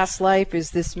the past life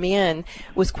is this man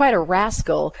was quite a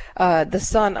rascal, the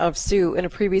son of Sue. In a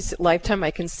previous lifetime,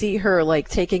 I can see her like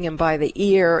taking him by the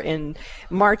ear and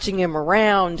marching him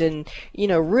around and, you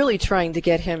know, really trying to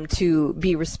get him to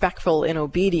be respectful and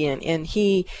obedient. And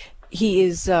he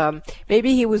is,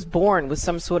 maybe he was born with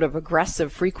some sort of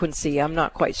aggressive frequency. I'm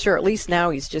not quite sure. At least now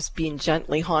he's just being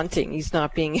gently haunting. He's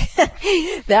not being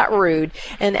that rude.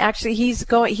 And actually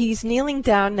he's kneeling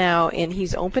down now, and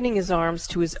he's opening his arms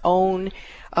to his own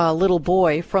little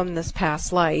boy from this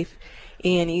past life.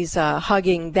 And he's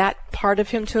hugging that part of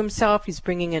him to himself. He's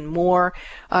bringing in more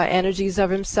energies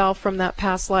of himself from that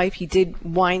past life. He did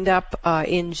wind up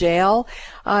in jail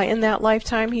in that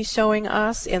lifetime he's showing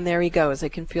us. And there he goes. I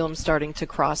can feel him starting to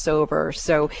cross over.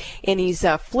 So, and he's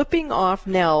flipping off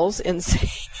Nels and saying,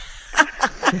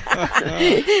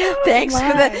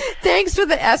 thanks for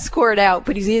the escort out.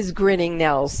 But he is grinning,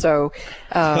 Nels. So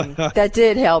that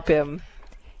did help him.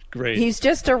 Great. He's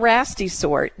just a rasty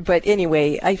sort, but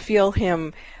anyway, I feel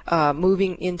him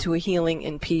moving into a healing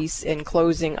and peace and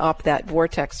closing up that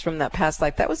vortex from that past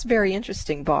life. That was very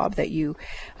interesting, Bob, that you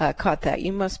caught that.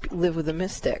 You must live with a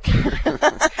mystic.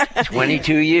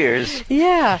 22 years.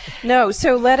 Yeah. No,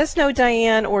 so let us know,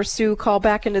 Diane or Sue, call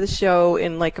back into the show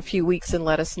in like a few weeks and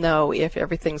let us know if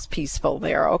everything's peaceful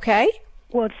there, okay?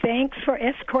 Well, thanks for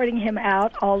escorting him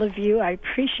out, all of you. I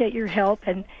appreciate your help,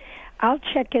 and I'll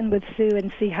check in with Sue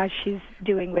and see how she's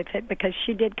doing with it, because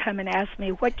she did come and ask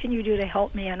me, what can you do to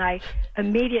help me? And I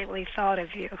immediately thought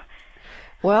of you.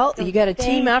 Well, so you got a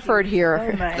team effort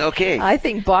here. So okay. I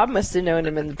think Bob must have known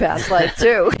him in the past life,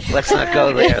 too. Let's not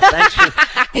go there.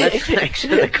 Thanks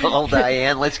for the call,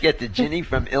 Diane. Let's get to Ginny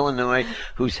from Illinois,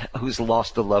 who's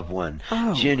lost a loved one.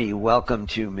 Oh. Ginny, welcome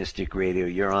to Mystic Radio.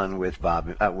 You're on with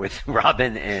with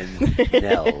Robin and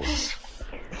Nels.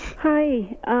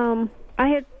 Hi. I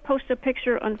had posted a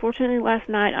picture. Unfortunately, last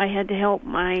night I had to help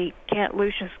my cat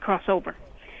Lucius cross over,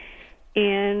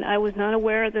 and I was not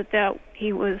aware that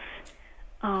he was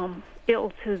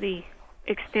ill to the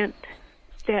extent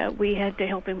that we had to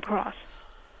help him cross.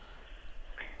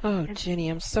 Oh, Ginny,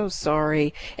 I'm so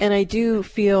sorry. And I do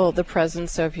feel the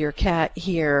presence of your cat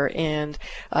here, and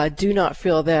do not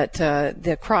feel that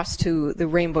the cross to the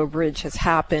Rainbow Bridge has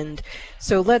happened.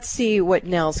 So let's see what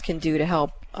Nels can do to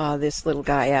help this little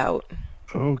guy out.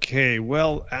 Okay,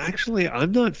 well, actually,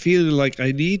 I'm not feeling like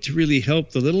I need to really help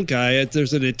the little guy.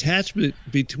 There's an attachment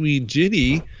between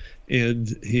Ginny and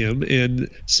him, and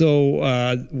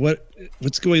so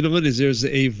what's going on is there's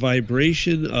a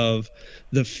vibration of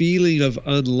the feeling of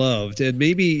unloved, and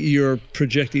maybe you're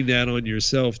projecting that on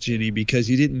yourself, Ginny, because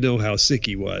you didn't know how sick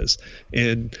he was,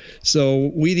 and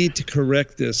so we need to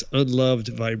correct this unloved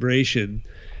vibration.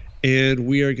 And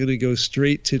we are going to go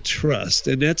straight to trust.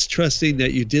 And that's trusting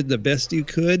that you did the best you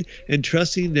could, and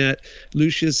trusting that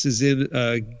Lucius is in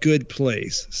a good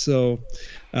place. So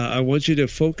I want you to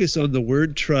focus on the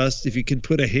word trust. If you can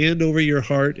put a hand over your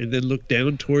heart and then look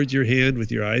down towards your hand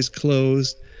with your eyes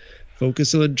closed,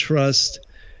 focus on trust.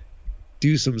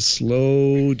 Do some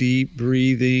slow, deep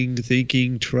breathing,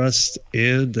 thinking, trust,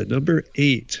 and the number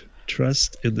 8.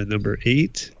 Trust and the number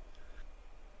 8.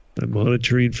 I'm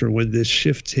monitoring for when this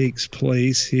shift takes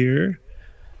place here.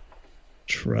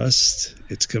 Trust.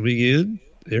 It's coming in.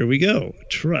 There we go.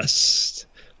 Trust.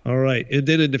 All right. And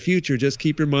then in the future, just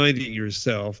keep reminding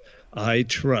yourself, I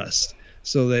trust,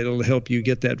 so that it'll help you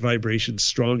get that vibration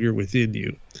stronger within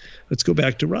you. Let's go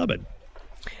back to Robin.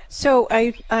 So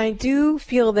I do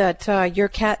feel that your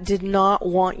cat did not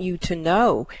want you to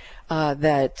know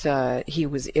that he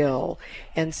was ill.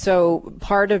 And so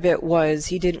part of it was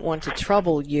he didn't want to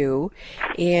trouble you.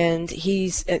 And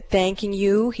he's thanking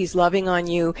you. He's loving on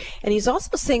you. And he's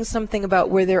also saying something about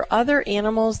were there other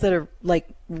animals that are like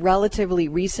relatively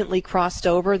recently crossed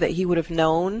over that he would have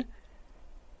known?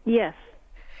 Yes.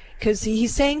 Because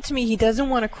he's saying to me he doesn't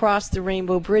want to cross the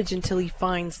Rainbow Bridge until he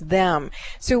finds them.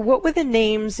 So what were the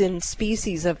names and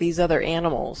species of these other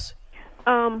animals?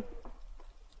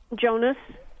 Jonas.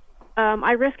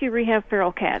 I rescue rehab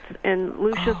feral cats, and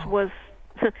Lucius was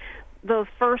the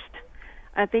first.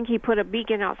 I think he put a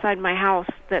beacon outside my house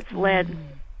that's led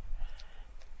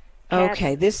cats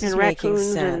okay, this is and making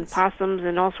raccoons sense. and possums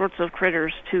and all sorts of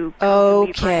critters to come to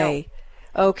me for help.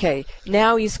 Okay,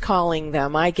 now he's calling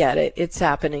them. I get it. It's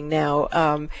happening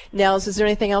now. Nels, is there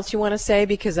anything else you want to say?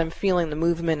 Because I'm feeling the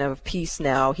movement of peace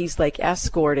now. He's like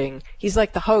escorting. He's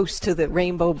like the host to the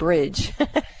Rainbow Bridge.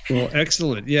 Well,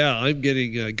 excellent. Yeah, I'm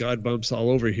getting God bumps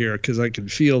all over here because I can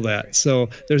feel that. So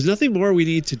there's nothing more we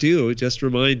need to do. Just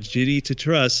remind Ginny to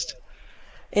trust.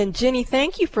 And Ginny,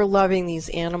 thank you for loving these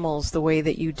animals the way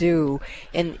that you do,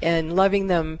 and loving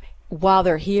them while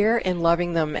they're here and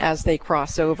loving them as they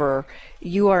cross over.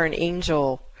 You are an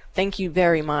angel. Thank you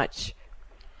very much.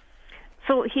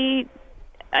 So he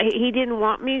didn't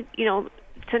want me,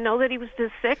 to know that he was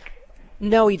this sick?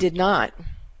 No, he did not.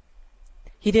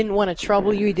 He didn't want to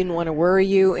trouble you. He didn't want to worry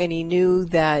you, and he knew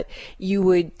that you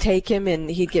would take him and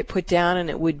he'd get put down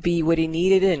and it would be what he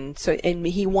needed. And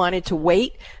he wanted to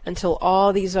wait until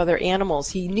all these other animals,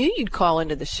 he knew you'd call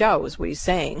into the show is what he's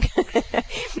saying. And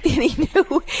he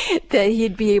knew that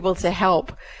he'd be able to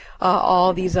help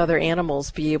all these other animals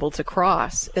be able to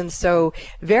cross. And so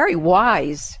very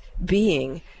wise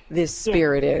being this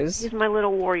spirit is. He's my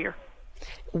little warrior.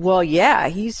 Well, yeah,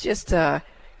 he's just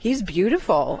he's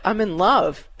beautiful. I'm in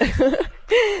love.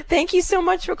 Thank you so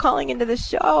much for calling into the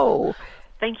show.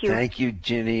 Thank you. Thank you,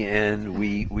 Ginny, and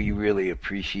we really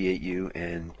appreciate you,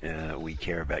 and we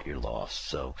care about your loss.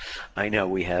 So I know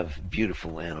we have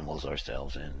beautiful animals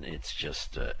ourselves, and it's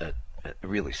just a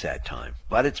really sad time.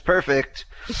 But it's perfect.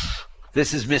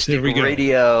 This is Mystic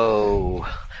Radio.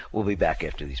 We'll be back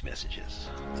after these messages.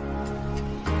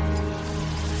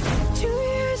 2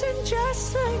 years and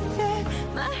just like that,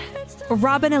 my head's still...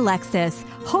 Robin Alexis,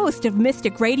 host of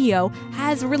Mystic Radio,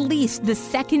 has released the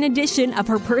second edition of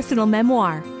her personal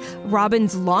memoir.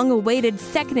 Robin's long-awaited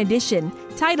second edition,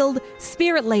 titled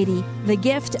Spirit Lady, The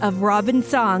Gift of Robin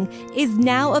Song, is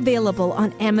now available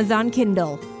on Amazon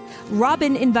Kindle.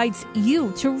 Robin invites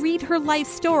you to read her life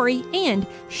story and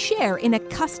share in a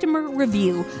customer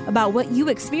review about what you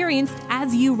experienced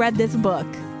as you read this book.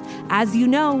 As you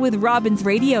know, with Robin's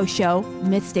radio show,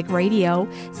 Mystic Radio,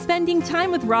 spending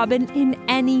time with Robin in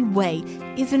any way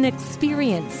is an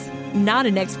experience, not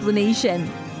an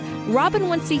explanation. Robin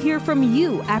wants to hear from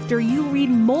you after you read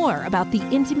more about the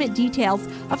intimate details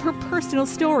of her personal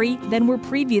story than were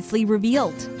previously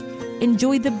revealed.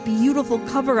 Enjoy the beautiful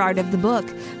cover art of the book,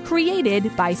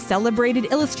 created by celebrated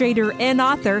illustrator and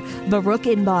author Baruch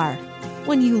Inbar.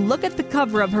 When you look at the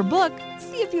cover of her book,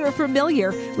 see if you're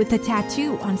familiar with the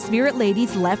tattoo on Spirit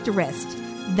Lady's left wrist.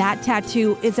 That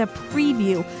tattoo is a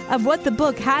preview of what the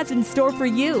book has in store for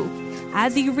you.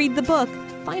 As you read the book,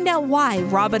 find out why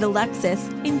Robin Alexis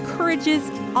encourages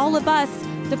all of us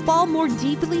to fall more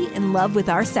deeply in love with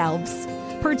ourselves.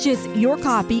 Purchase your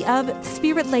copy of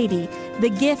Spirit Lady, The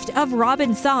Gift of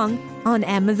Robin Song on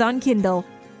Amazon Kindle.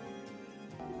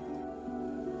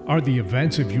 Are the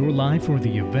events of your life or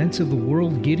the events of the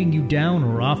world getting you down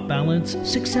or off balance?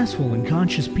 Successful and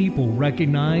conscious people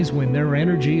recognize when their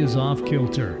energy is off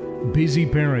kilter. Busy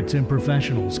parents and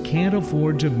professionals can't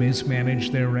afford to mismanage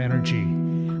their energy.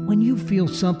 When you feel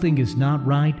something is not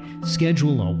right,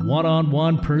 schedule a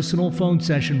one-on-one personal phone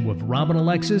session with Robin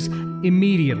Alexis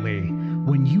immediately.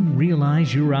 When you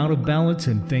realize you're out of balance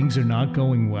and things are not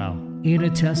going well. In a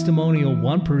testimonial,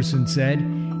 one person said,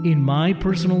 "In my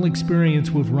personal experience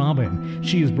with Robin,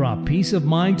 she has brought peace of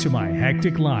mind to my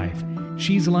hectic life.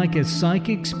 She's like a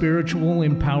psychic spiritual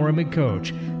empowerment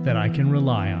coach that I can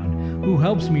rely on, who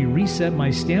helps me reset my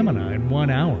stamina in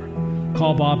 1 hour."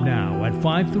 Call Bob now at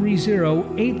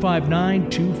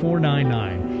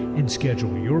 530-859-2499 and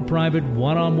schedule your private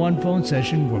one-on-one phone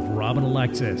session with Robin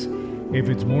Alexis. If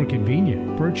it's more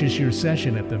convenient, purchase your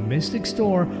session at the Mystic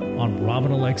Store on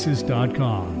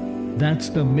RobinAlexis.com. That's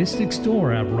the Mystic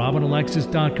Store at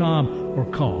RobinAlexis.com or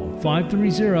call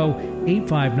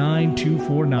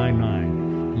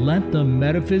 530-859-2499. Let the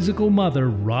metaphysical mother,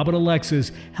 Robin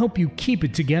Alexis, help you keep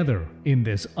it together in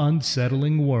this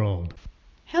unsettling world.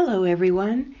 Hello,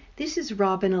 everyone. This is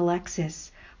Robin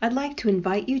Alexis. I'd like to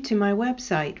invite you to my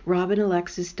website,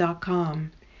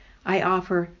 robinalexis.com. I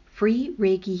offer free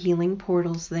Reiki healing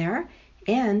portals there,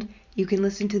 and you can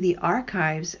listen to the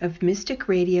archives of Mystic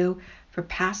Radio for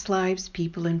past lives,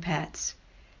 people, and pets.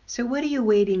 So what are you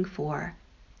waiting for?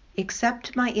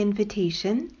 Accept my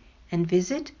invitation and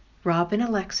visit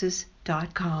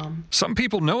robinalexis.com. Some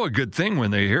people know a good thing when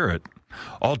they hear it.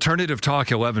 Alternative Talk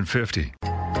 1150.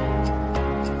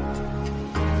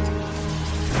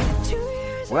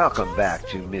 Welcome back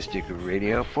to Mystic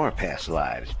Radio for past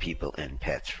lives, people, and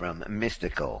pets from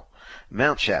mystical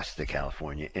Mount Shasta,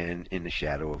 California, and in the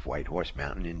shadow of White Horse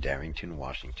Mountain in Darrington,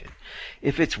 Washington.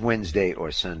 If it's Wednesday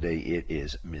or Sunday, it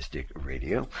is Mystic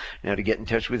Radio. Now, to get in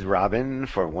touch with Robin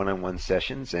for one-on-one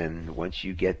sessions, and once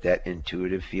you get that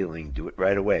intuitive feeling, do it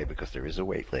right away because there is a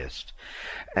wait list.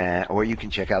 Or you can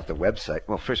check out the website.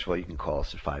 Well, first of all, you can call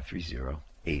us at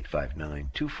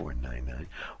 530-859-2499,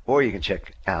 or you can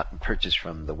check out and purchase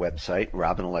from the website,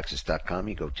 robinalexis.com.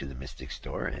 You go to the Mystic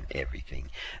Store, and everything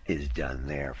is done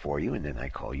there for you, and then I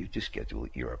call you to schedule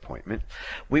your appointment.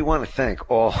 We want to thank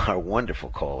all our wonderful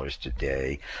callers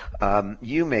today.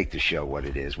 You make the show what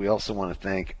it is. We also want to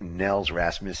thank Nels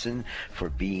Rasmussen for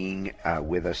being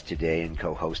with us today and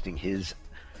co-hosting. His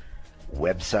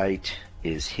website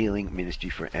is Healing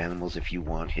Ministry for Animals if you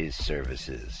want his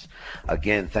services.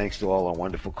 Again, thanks to all our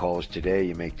wonderful callers today.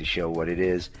 You make the show what it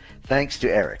is. Thanks to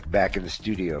Eric back in the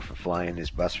studio for flying his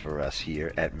bus for us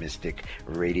here at Mystic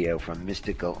Radio from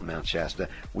mystical Mount Shasta.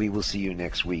 We will see you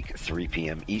next week, 3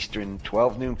 p.m. Eastern,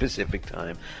 12 noon Pacific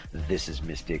time. This is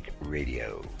Mystic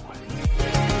Radio.